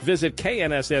episode, just visit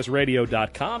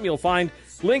knssradio.com. You'll find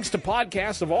links to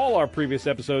podcasts of all our previous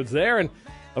episodes there. And,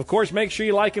 of course, make sure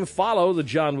you like and follow the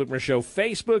John Whitmer Show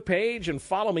Facebook page and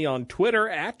follow me on Twitter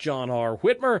at John R.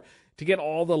 Whitmer to get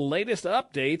all the latest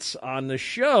updates on the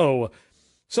show.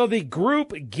 So the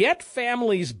group Get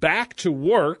Families Back to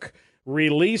Work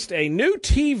released a new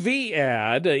TV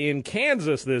ad in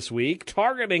Kansas this week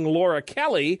targeting Laura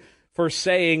Kelly for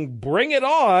saying, "Bring it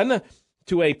on,"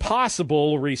 to a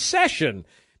possible recession.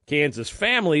 Kansas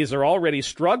families are already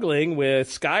struggling with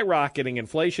skyrocketing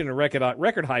inflation and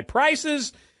record high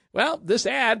prices. Well, this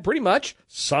ad pretty much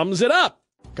sums it up.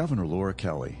 Governor Laura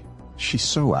Kelly, she's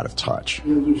so out of touch.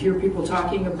 You hear people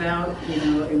talking about,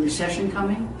 a recession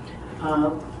coming.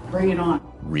 Bring it on.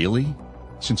 Really?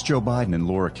 Since Joe Biden and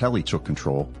Laura Kelly took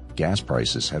control, gas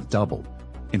prices have doubled.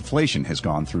 Inflation has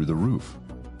gone through the roof.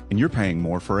 And you're paying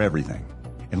more for everything.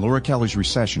 And Laura Kelly's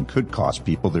recession could cost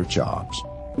people their jobs.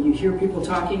 You hear people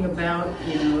talking about,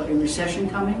 a recession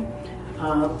coming.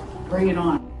 Bring it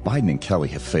on. Biden and Kelly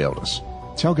have failed us.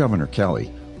 Tell Governor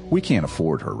Kelly we can't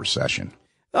afford her recession.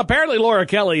 Apparently, Laura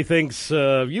Kelly thinks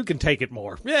you can take it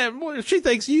more. Yeah, she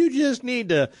thinks you just need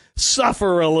to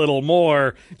suffer a little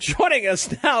more. Joining us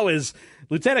now is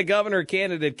Lieutenant Governor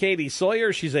candidate Katie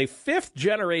Sawyer. She's a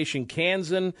fifth-generation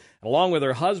Kansan, along with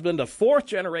her husband, a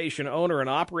fourth-generation owner and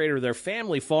operator of their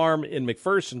family farm in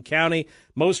McPherson County.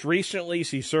 Most recently,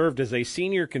 she served as a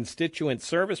senior constituent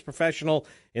service professional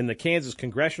in the Kansas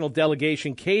congressional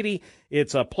delegation. Katie,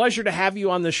 it's a pleasure to have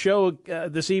you on the show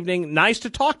this evening. Nice to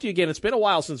talk to you again. It's been a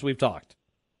while since we've talked.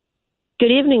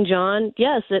 Good evening, John.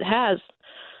 Yes, it has.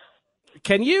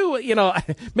 Can you,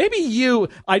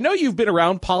 I know you've been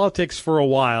around politics for a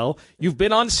while. You've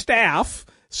been on staff.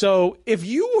 So if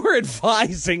you were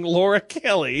advising Laura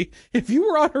Kelly, if you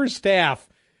were on her staff,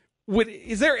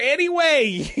 is there any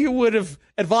way you would have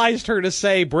advised her to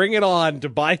say, bring it on to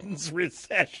Biden's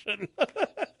recession?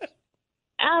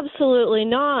 Absolutely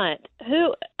not.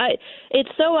 It's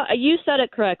so, you said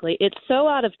it correctly. It's so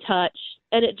out of touch,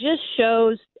 and it just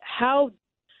shows how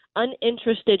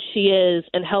uninterested she is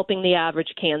in helping the average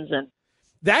Kansan.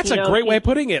 That's a great way of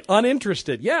putting it.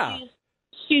 Uninterested. Yeah.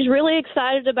 She's really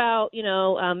excited about,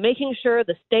 making sure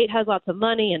the state has lots of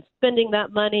money and spending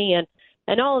that money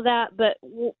and all of that. But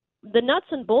the nuts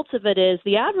and bolts of it is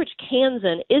the average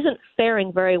Kansan isn't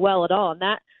faring very well at all. And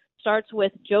that starts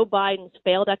with Joe Biden's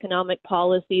failed economic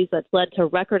policies that's led to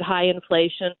record high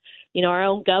inflation. Our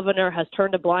own governor has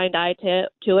turned a blind eye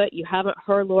to it. You haven't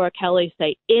heard Laura Kelly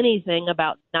say anything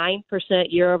about 9%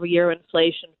 year-over-year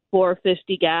inflation,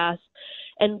 $4.50 gas,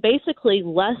 and basically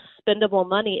less spendable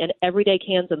money in everyday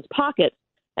Kansans' pockets.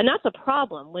 And that's a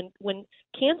problem. When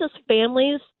Kansas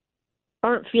families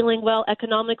aren't feeling well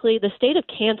economically, the state of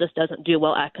Kansas doesn't do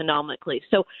well economically.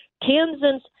 So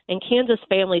Kansans and Kansas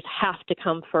families have to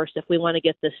come first if we want to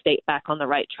get this state back on the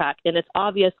right track. And it's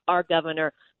obvious our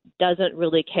governor doesn't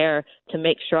really care to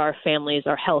make sure our families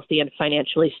are healthy and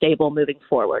financially stable moving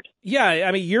forward. Yeah,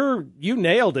 I mean, you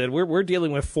nailed it. We're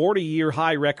dealing with 40-year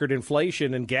high record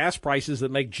inflation and gas prices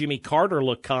that make Jimmy Carter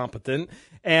look competent.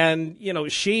 And,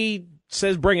 she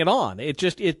says, bring it on.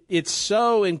 It's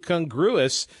so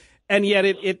incongruous. And yet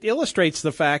it illustrates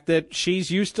the fact that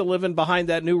she's used to living behind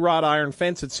that new wrought iron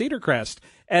fence at Cedar Crest.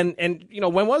 And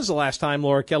when was the last time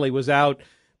Laura Kelly was out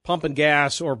pumping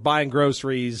gas or buying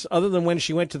groceries, other than when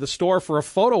she went to the store for a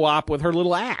photo op with her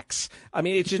little axe? I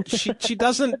mean,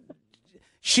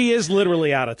 she is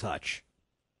literally out of touch.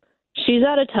 She's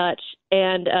out of touch,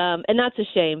 and that's a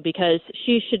shame because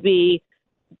she should be,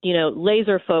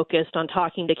 laser focused on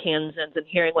talking to Kansans and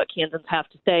hearing what Kansans have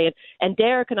to say. And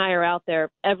Derek and I are out there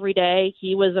every day.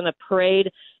 He was in a parade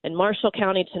in Marshall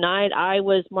County tonight. I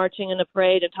was marching in a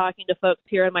parade and talking to folks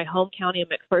here in my home county in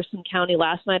McPherson County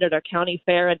last night at our county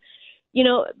fair. And,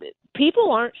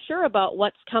 people aren't sure about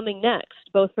what's coming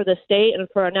next, both for the state and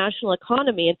for our national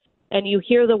economy. And you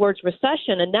hear the words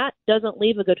recession, and that doesn't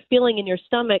leave a good feeling in your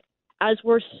stomach as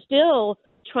we're still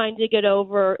trying to get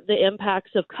over the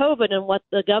impacts of COVID and what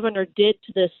the governor did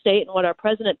to this state and what our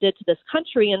president did to this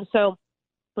country. And so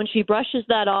when she brushes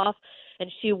that off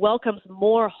and she welcomes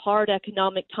more hard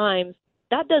economic times,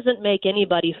 that doesn't make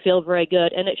anybody feel very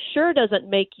good. And it sure doesn't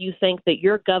make you think that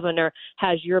your governor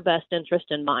has your best interest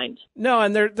in mind. No,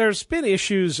 and there's been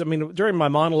issues. I mean, during my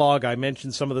monologue, I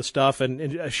mentioned some of the stuff,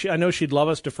 and I know she'd love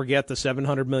us to forget the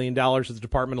 $700 million at the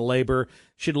Department of Labor.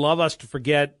 She'd love us to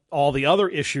forget all the other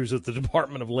issues at the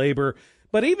Department of Labor.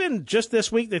 But even just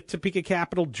this week, the Topeka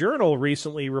Capital Journal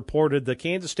recently reported the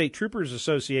Kansas State Troopers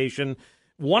Association,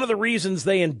 one of the reasons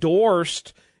they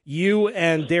endorsed you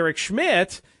and Derek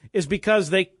Schmidt is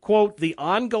because they, quote, the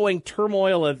ongoing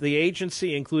turmoil of the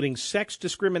agency, including sex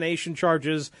discrimination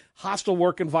charges, hostile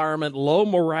work environment, low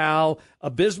morale,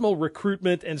 abysmal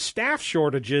recruitment, and staff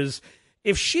shortages.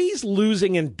 If she's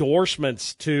losing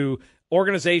endorsements to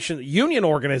union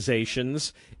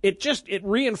organizations, it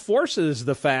reinforces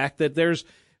the fact that the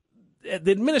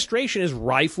administration is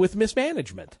rife with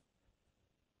mismanagement.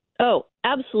 Oh,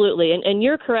 absolutely. And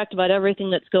you're correct about everything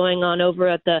that's going on over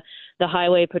at the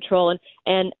Highway Patrol.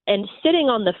 And sitting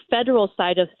on the federal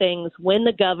side of things, when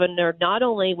the governor not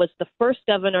only was the first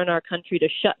governor in our country to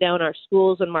shut down our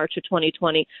schools in March of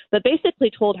 2020, but basically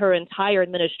told her entire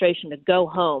administration to go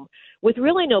home with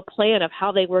really no plan of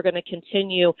how they were going to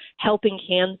continue helping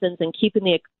Kansans and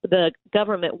keeping the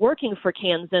government working for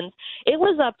Kansans, it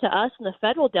was up to us in the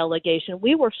federal delegation.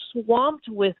 We were swamped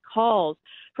with calls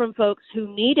from folks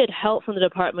who needed help from the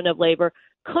Department of Labor,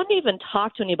 couldn't even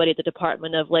talk to anybody at the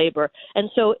Department of Labor. And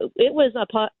so it was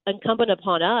incumbent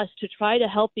upon us to try to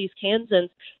help these Kansans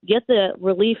get the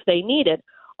relief they needed.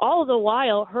 All the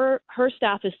while, her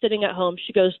staff is sitting at home.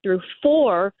 She goes through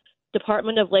 4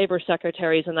 Department of Labor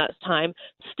secretaries in that time,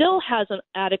 still hasn't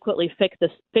adequately fixed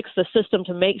the system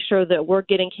to make sure that we're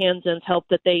getting Kansans help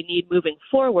that they need moving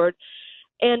forward.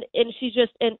 And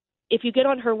if you get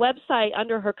on her website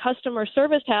under her customer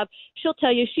service tab, she'll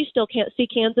tell you she still can't see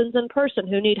Kansans in person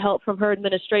who need help from her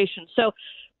administration. So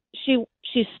she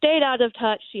stayed out of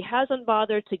touch. She hasn't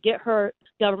bothered to get her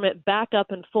government back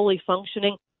up and fully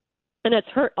functioning. And it's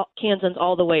hurt Kansans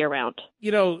all the way around.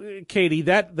 You know, Katie,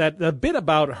 that the bit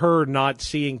about her not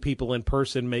seeing people in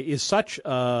person is such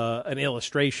an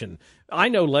illustration. I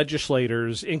know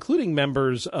legislators, including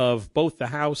members of both the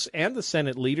House and the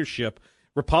Senate leadership,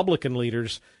 Republican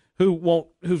leaders,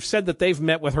 who've said that they've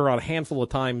met with her on a handful of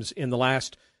times in the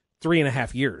last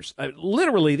 3.5 years.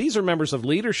 Literally, these are members of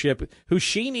leadership who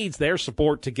she needs their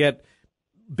support to get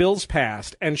bills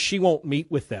passed, and she won't meet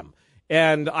with them.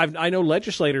 And I know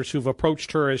legislators who've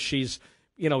approached her as she's,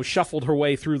 shuffled her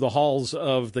way through the halls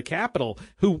of the Capitol,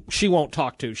 who she won't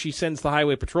talk to. She sends the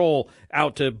Highway Patrol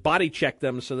out to body check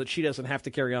them so that she doesn't have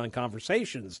to carry on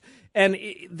conversations. And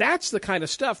that's the kind of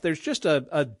stuff. There's just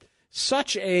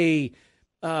such an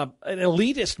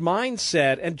elitist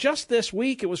mindset. And just this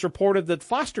week, it was reported that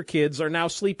foster kids are now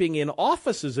sleeping in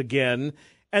offices again.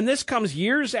 And this comes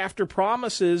years after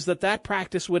promises that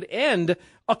practice would end,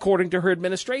 according to her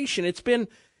administration. It's been,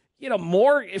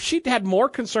 more, if she'd had more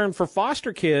concern for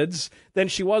foster kids than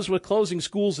she was with closing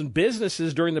schools and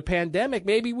businesses during the pandemic,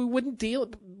 maybe we wouldn't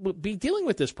be dealing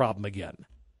with this problem again.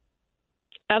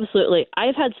 Absolutely.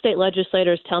 I've had state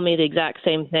legislators tell me the exact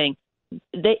same thing.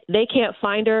 They can't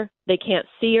find her. They can't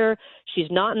see her. She's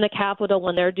not in the Capitol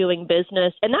when they're doing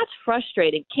business. And that's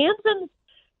frustrating. Kansans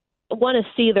want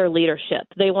to see their leadership.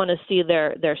 They want to see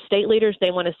their state leaders.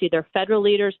 They want to see their federal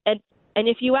leaders. And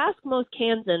if you ask most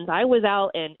Kansans, I was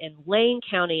out in Lane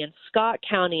County and Scott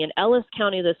County and Ellis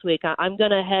County this week. I'm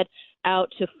going to head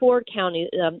out to Ford County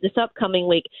this upcoming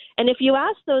week. And if you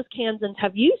ask those Kansans,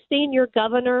 have you seen your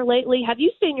governor lately? Have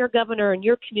you seen your governor in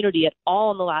your community at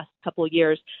all in the last couple of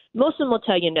years? Most of them will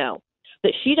tell you no,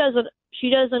 that she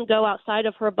doesn't go outside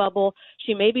of her bubble.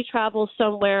 She maybe travels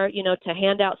somewhere, to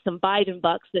hand out some Biden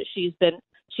bucks that she's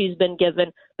been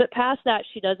given. But past that,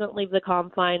 she doesn't leave the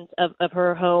confines of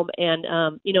her home. And,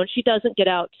 she doesn't get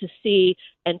out to see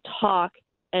and talk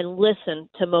and listen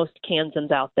to most Kansans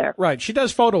out there. Right. She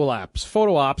does photo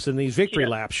ops and these victory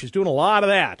laps. She's doing a lot of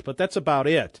that, but that's about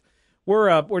it.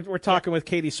 We're talking with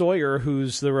Katie Sawyer,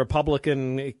 who's the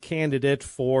Republican candidate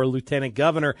for lieutenant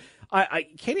governor.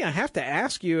 Katie, I have to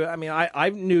ask you, I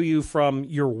knew you from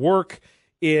your work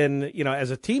in,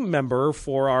 as a team member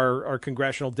for our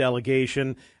congressional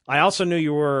delegation. I also knew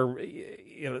you were,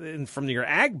 from your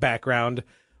ag background.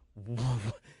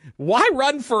 Why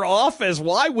run for office?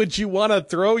 Why would you want to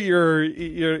throw your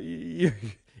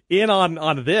in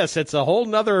on this? It's a whole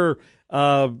nother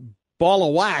ball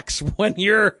of wax when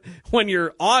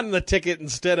you're on the ticket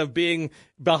instead of being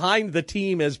behind the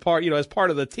team as part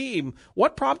of the team.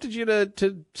 What prompted you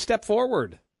to step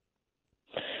forward?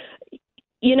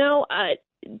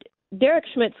 Derek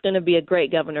Schmidt's going to be a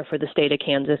great governor for the state of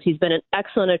Kansas. He's been an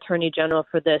excellent attorney general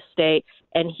for this state,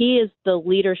 and he is the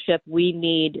leadership we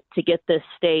need to get this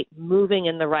state moving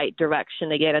in the right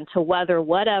direction again and to weather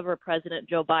whatever President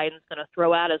Joe Biden's going to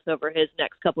throw at us over his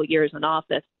next couple of years in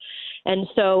office. And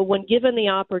so when given the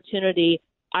opportunity,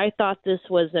 I thought this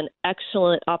was an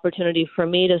excellent opportunity for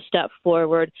me to step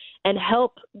forward and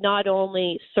help not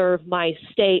only serve my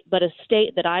state, but a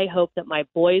state that I hope that my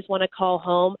boys want to call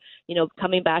home,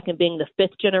 coming back and being the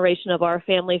fifth generation of our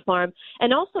family farm,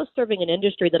 and also serving an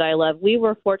industry that I love. We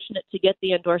were fortunate to get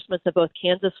the endorsements of both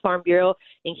Kansas Farm Bureau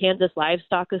and Kansas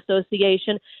Livestock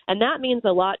Association, and that means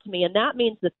a lot to me. And that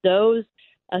means that those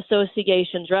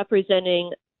associations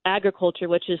representing agriculture,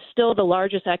 which is still the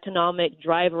largest economic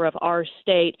driver of our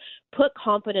state, put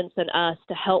confidence in us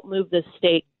to help move this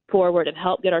state forward and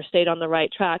help get our state on the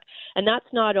right track. And that's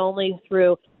not only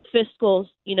through fiscal,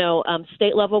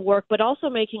 state level work, but also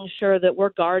making sure that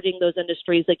we're guarding those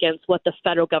industries against what the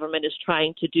federal government is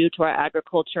trying to do to our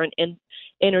agriculture and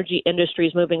energy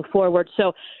industries moving forward.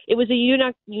 So it was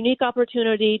a unique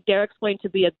opportunity. Derek's going to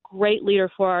be a great leader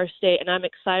for our state, and I'm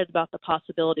excited about the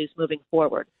possibilities moving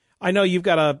forward. I know you've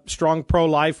got a strong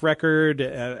pro-life record,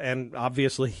 and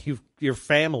obviously your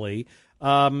family.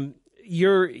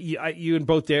 You and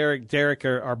both Derek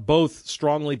are both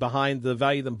strongly behind the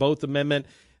Value Them Both Amendment.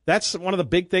 That's one of the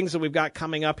big things that we've got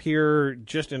coming up here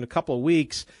just in a couple of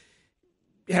weeks.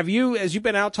 As you've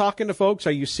been out talking to folks,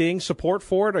 are you seeing support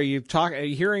for it? Are you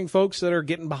hearing folks that are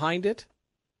getting behind it?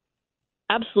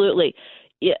 Absolutely.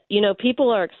 people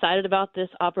are excited about this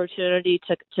opportunity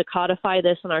to codify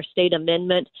this in our state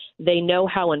amendment. They know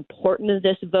how important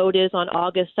this vote is on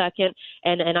August 2nd.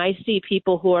 And I see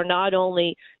people who are not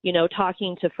only,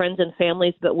 talking to friends and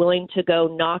families, but willing to go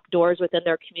knock doors within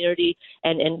their community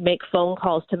and make phone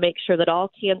calls to make sure that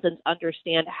all Kansans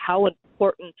understand how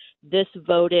important this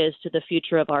vote is to the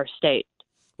future of our state.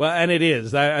 Well, and it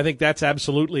is. I think that's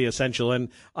absolutely essential. And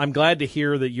I'm glad to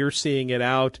hear that you're seeing it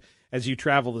out as you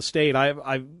travel the state.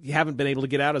 I haven't been able to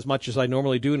get out as much as I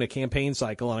normally do in a campaign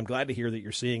cycle, and I'm glad to hear that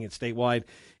you're seeing it statewide.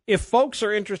 If folks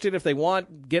are interested, if they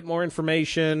want, get more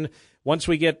information, once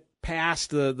we get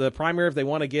past the primary, if they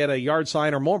want to get a yard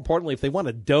sign, or more importantly, if they want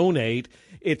to donate,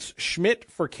 it's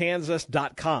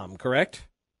schmidtforkansas.com, correct?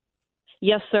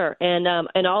 Yes, sir.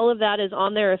 And all of that is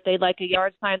on there. If they'd like a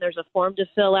yard sign, there's a form to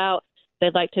fill out.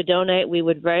 They'd like to donate, we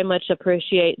would very much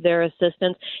appreciate their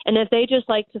assistance. And if they just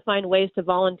like to find ways to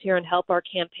volunteer and help our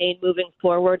campaign moving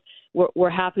forward, we're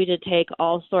happy to take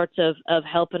all sorts of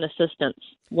help and assistance.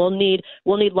 We'll need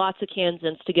lots of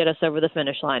Kansans to get us over the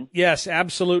finish line. Yes,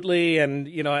 absolutely. And,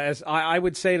 as I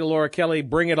would say to Laura Kelly,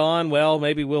 bring it on. Well,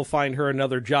 maybe we'll find her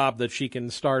another job that she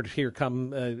can start here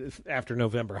come after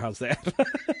November. How's that?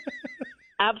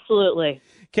 Absolutely.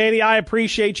 Katie, I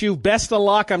appreciate you. Best of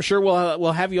luck. I'm sure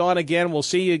we'll have you on again. We'll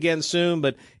see you again soon.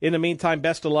 But in the meantime,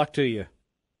 best of luck to you.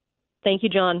 Thank you,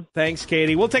 John. Thanks,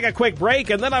 Katie. We'll take a quick break,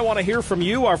 and then I want to hear from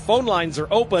you. Our phone lines are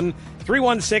open,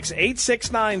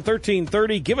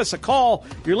 316-869-1330. Give us a call.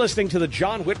 You're listening to the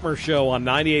John Whitmer Show on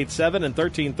 98.7 and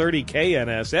 1330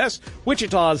 KNSS,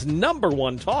 Wichita's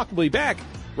 #1 talk. We'll be back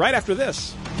right after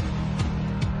this.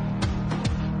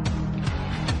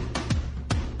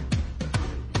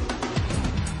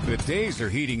 The days are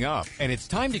heating up, and it's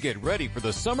time to get ready for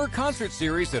the summer concert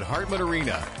series at Hartman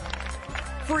Arena.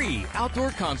 Free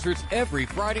outdoor concerts every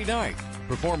Friday night.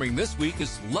 Performing this week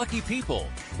is Lucky People.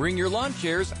 Bring your lawn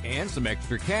chairs and some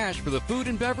extra cash for the food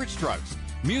and beverage trucks.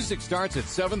 Music starts at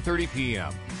 7:30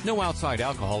 p.m. No outside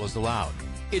alcohol is allowed.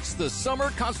 It's the summer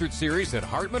concert series at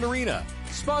Hartman Arena.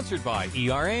 Sponsored by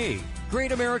ERA,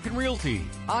 Great American Realty,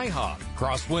 IHOP,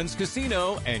 Crosswinds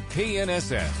Casino, and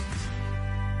KNSS.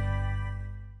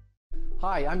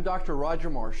 Hi, I'm Dr.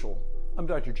 Roger Marshall. I'm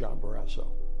Dr. John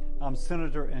Barrasso. I'm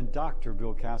Senator and Dr.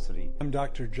 Bill Cassidy. I'm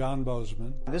Dr. John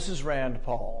Bozeman. This is Rand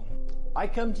Paul. I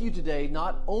come to you today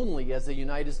not only as a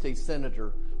United States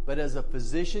Senator, but as a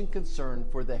physician concerned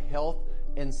for the health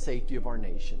and safety of our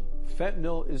nation.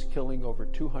 Fentanyl is killing over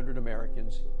 200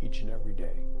 Americans each and every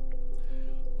day.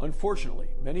 Unfortunately,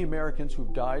 many Americans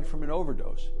who've died from an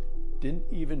overdose didn't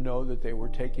even know that they were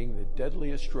taking the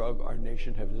deadliest drug our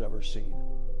nation has ever seen.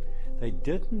 They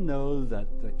didn't know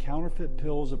that the counterfeit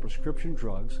pills of prescription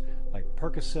drugs like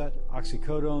Percocet,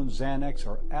 Oxycodone, Xanax,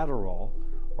 or Adderall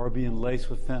are being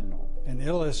laced with fentanyl. And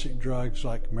illicit drugs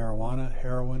like marijuana,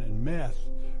 heroin, and meth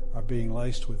are being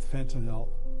laced with fentanyl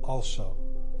also.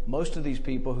 Most of these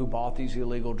people who bought these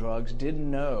illegal drugs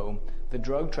didn't know the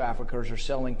drug traffickers are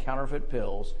selling counterfeit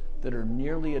pills that are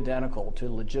nearly identical to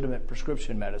legitimate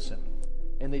prescription medicine.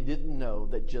 And they didn't know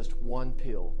that just one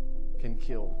pill can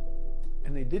kill.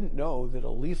 And they didn't know that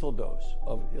a lethal dose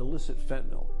of illicit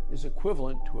fentanyl is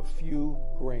equivalent to a few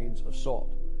grains of salt,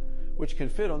 which can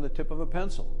fit on the tip of a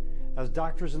pencil. As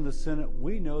doctors in the Senate,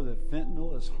 we know that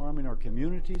fentanyl is harming our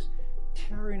communities,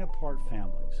 tearing apart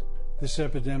families. This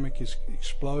epidemic is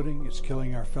exploding. It's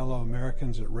killing our fellow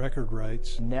Americans at record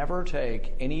rates. Never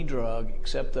take any drug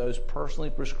except those personally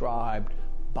prescribed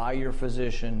by your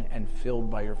physician and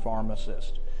filled by your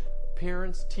pharmacist.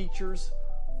 Parents, teachers,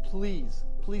 please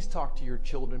talk to your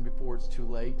children before it's too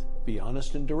late. Be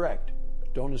honest and direct.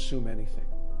 Don't assume anything.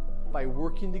 By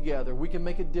working together, we can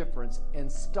make a difference and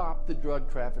stop the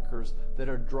drug traffickers that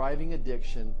are driving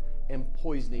addiction and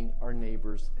poisoning our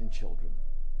neighbors and children.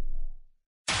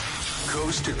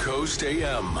 Coast to Coast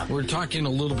AM. We're talking a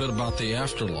little bit about the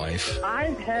afterlife.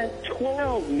 I've had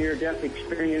 12 near-death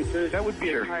experiences. That would be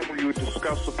a time where you would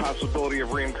discuss the possibility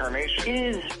of reincarnation.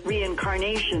 Is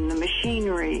reincarnation the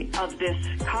machinery of this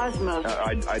cosmos?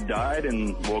 I died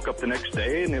and woke up the next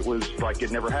day, and it was like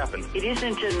it never happened. It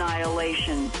isn't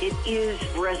annihilation. It is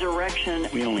resurrection.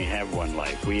 We only have one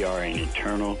life. We are an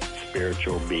eternal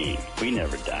spiritual being. We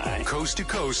never die. Coast to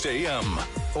Coast AM.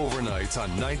 Overnights on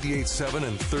 98.7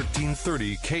 and 1330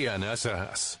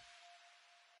 KNSS.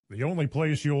 The only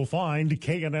place you'll find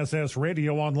KNSS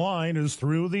Radio online is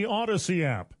through the Odyssey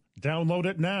app. Download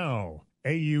it now.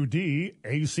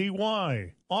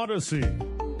 AUDACY. Odyssey.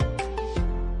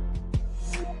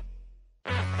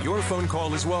 Your phone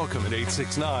call is welcome at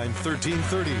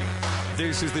 869-1330.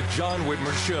 This is the John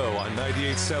Whitmer Show on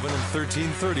 98.7 and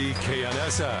 1330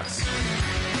 KNSS.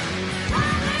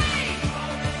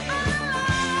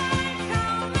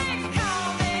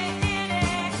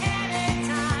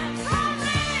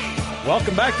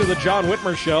 Welcome back to the John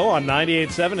Whitmer Show on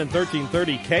 98.7 and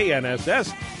 1330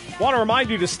 KNSS. Want to remind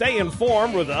you to stay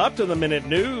informed with up-to-the-minute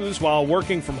news while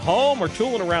working from home or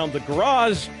tooling around the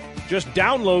garage. Just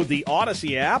download the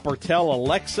Odyssey app or tell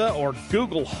Alexa or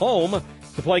Google Home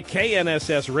to play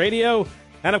KNSS Radio.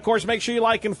 And, of course, make sure you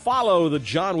like and follow the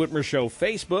John Whitmer Show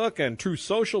Facebook and True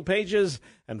Social pages.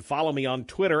 And follow me on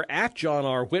Twitter at John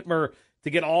R. Whitmer to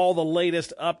get all the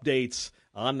latest updates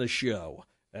on the show.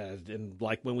 And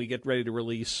like when we get ready to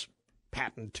release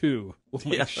Patton 2.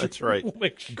 That's right.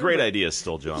 Great idea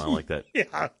still, John. I like that.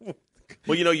 Yeah.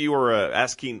 Well, you were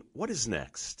asking, what is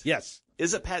next? Yes.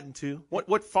 Is it Patton 2?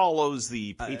 What follows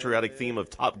the patriotic theme of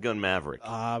Top Gun Maverick?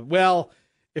 Well,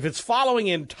 if it's following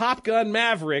in Top Gun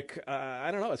Maverick,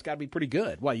 I don't know. It's got to be pretty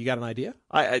good. What, you got an idea?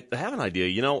 I have an idea.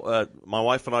 My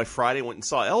wife and I Friday went and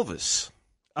saw Elvis.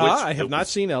 I have not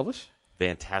seen Elvis.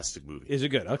 Fantastic movie. Is it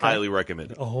good? Okay. Highly recommend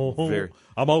it. I'm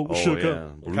all shook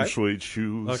up. Blue suede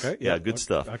shoes. Okay. Yeah, good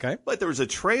stuff. Okay. But there was a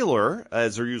trailer,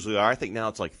 as there usually are. I think now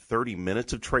it's like 30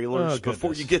 minutes of trailers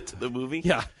before you get to the movie.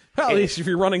 Yeah. Well, at least if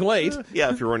you're running late. Yeah,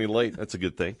 if you're running late, that's a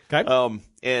good thing. Okay.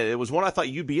 And it was one I thought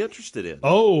you'd be interested in.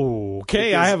 Oh,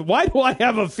 okay. Why do I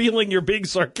have a feeling you're being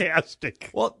sarcastic?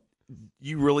 Well,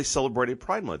 you really celebrated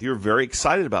Pride Month. You were very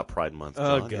excited about Pride Month,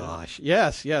 John. Oh, gosh.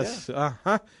 Yes.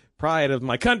 Yeah. Pride of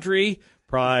my country,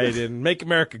 pride in Make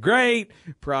America Great,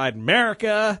 pride in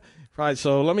America, pride.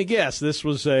 So let me guess, this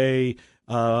was a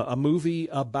movie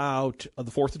about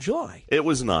the 4th of July. It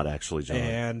was not, actually, John.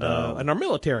 And our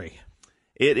military.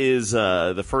 It is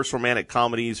the first romantic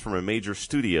comedies from a major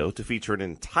studio to feature an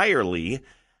entirely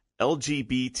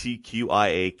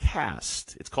LGBTQIA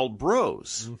cast. It's called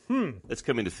Bros. Mm-hmm. It's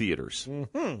coming to theaters.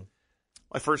 Mm-hmm.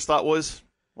 My first thought was,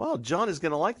 well, John is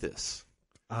going to like this.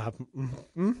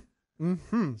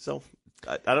 So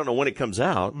I don't know when it comes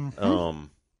out. Mm-hmm.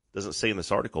 Doesn't say in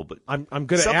this article, but I'm going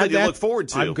to add something that. to look forward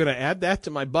to. I'm going to add that to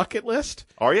my bucket list.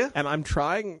 Are you? And I'm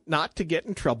trying not to get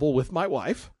in trouble with my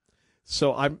wife.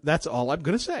 So that's all I'm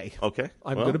going to say. Okay.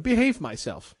 I'm going to behave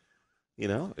myself.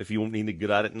 If you need to get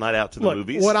out at night out to the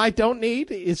movies. What I don't need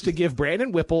is to give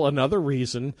Brandon Whipple another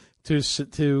reason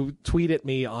to tweet at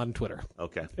me on Twitter.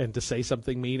 Okay. And to say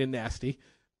something mean and nasty.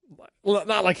 Well,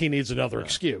 not like he needs another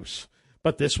excuse.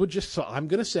 But this would so I'm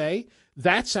going to say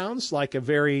that sounds like a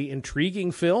very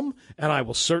intriguing film, and I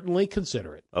will certainly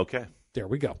consider it. Okay. There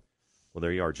we go. Well,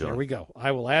 there you are, John. There we go.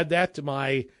 I will add that to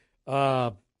my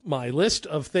my list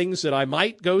of things that I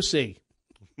might go see.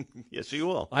 Yes, you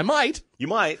will. I might. You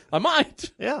might. I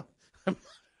might. Yeah.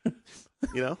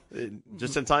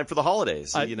 Just in time for the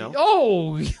holidays,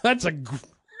 Oh, that's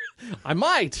I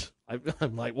might. I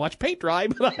might watch paint dry,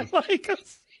 but I like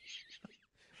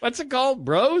what's it called?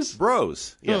 Bros?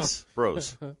 Bros. Yes,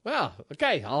 Bros. Well,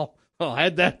 okay. I'll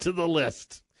add that to the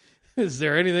list. Is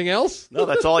there anything else? No,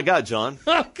 that's all I got, John.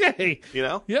 Okay.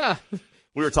 Yeah.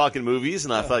 We were talking movies,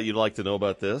 and I thought you'd like to know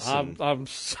about this. I'm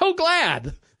so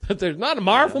glad that there's not a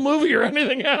Marvel movie or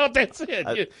anything out. That's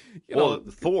it.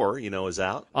 Thor, is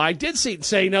out. I did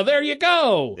say, now there you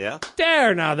go. Yeah.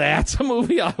 There, now that's a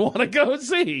movie I want to go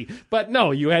see. But no,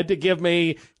 you had to give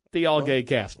me the all-gay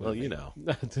cast movie. Well,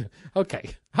 Okay.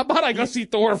 How about I go see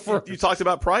Thor first? You talked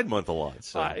about Pride Month a lot.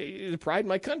 So. Pride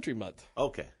My Country Month.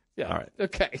 Okay. Yeah. All right.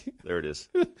 Okay. There it is.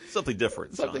 Something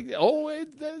different. Something.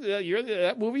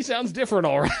 That movie sounds different,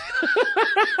 all right.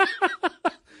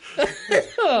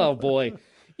 Oh boy.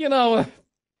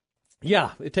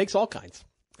 Yeah, it takes all kinds.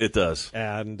 It does.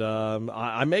 And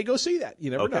I may go see that.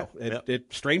 You never know.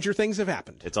 Stranger things have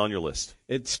happened. It's on your list.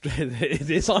 It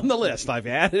is on the list. I've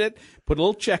added it, put a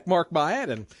little check mark by it,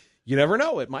 and you never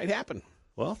know. It might happen.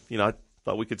 Well, I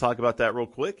thought we could talk about that real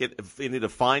quick. It a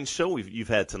fine show you've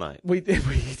had tonight. We did.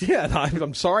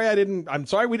 I'm sorry I'm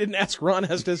sorry we didn't ask Ron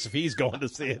Estes if he's going to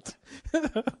see it.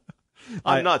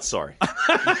 I'm not sorry.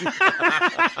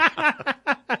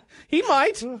 He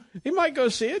might go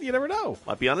see it. You never know.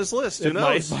 Might be on his list. Who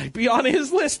knows? Might be on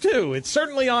his list too. It's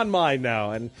certainly on mine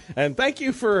now. And thank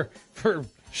you for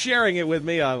sharing it with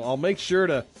me. I'll make sure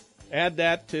to add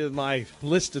that to my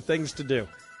list of things to do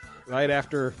right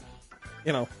after,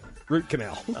 root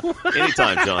canal.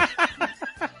 Anytime, John.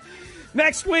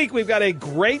 Next week, we've got a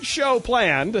great show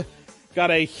planned.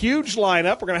 Got a huge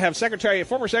lineup. We're going to have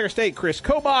former Secretary of State Chris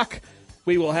Kobach.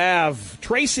 We will have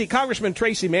Congressman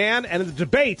Tracy Mann, and a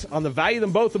debate on the Value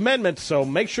Them Both Amendment. So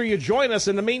make sure you join us.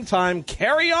 In the meantime,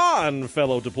 carry on,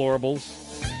 fellow deplorables.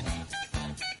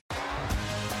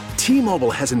 T-Mobile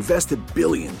has invested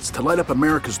billions to light up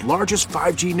America's largest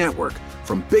 5G network,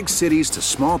 from big cities to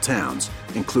small towns,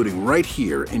 including right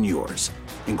here in yours.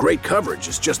 And great coverage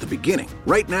is just the beginning.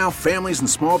 Right now, families and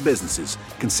small businesses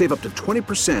can save up to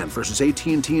 20% versus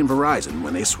AT&T and Verizon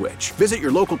when they switch. Visit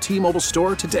your local T-Mobile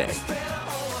store today.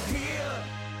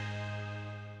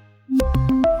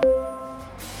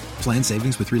 Plan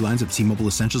savings with 3 lines of T-Mobile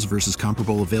Essentials versus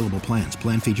comparable available plans.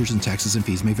 Plan features and taxes and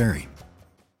fees may vary.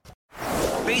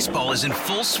 Baseball is in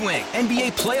full swing.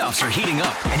 NBA playoffs are heating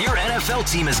up, and your NFL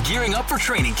team is gearing up for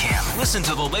training camp. Listen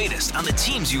to the latest on the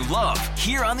teams you love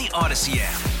here on the Odyssey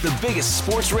app. The biggest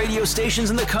sports radio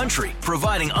stations in the country,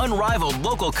 providing unrivaled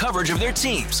local coverage of their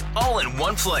teams, all in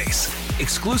one place.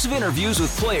 Exclusive interviews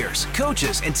with players,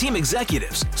 coaches, and team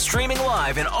executives, streaming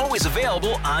live and always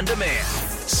available on demand.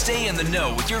 Stay in the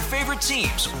know with your favorite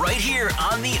teams right here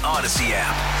on the Odyssey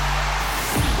app.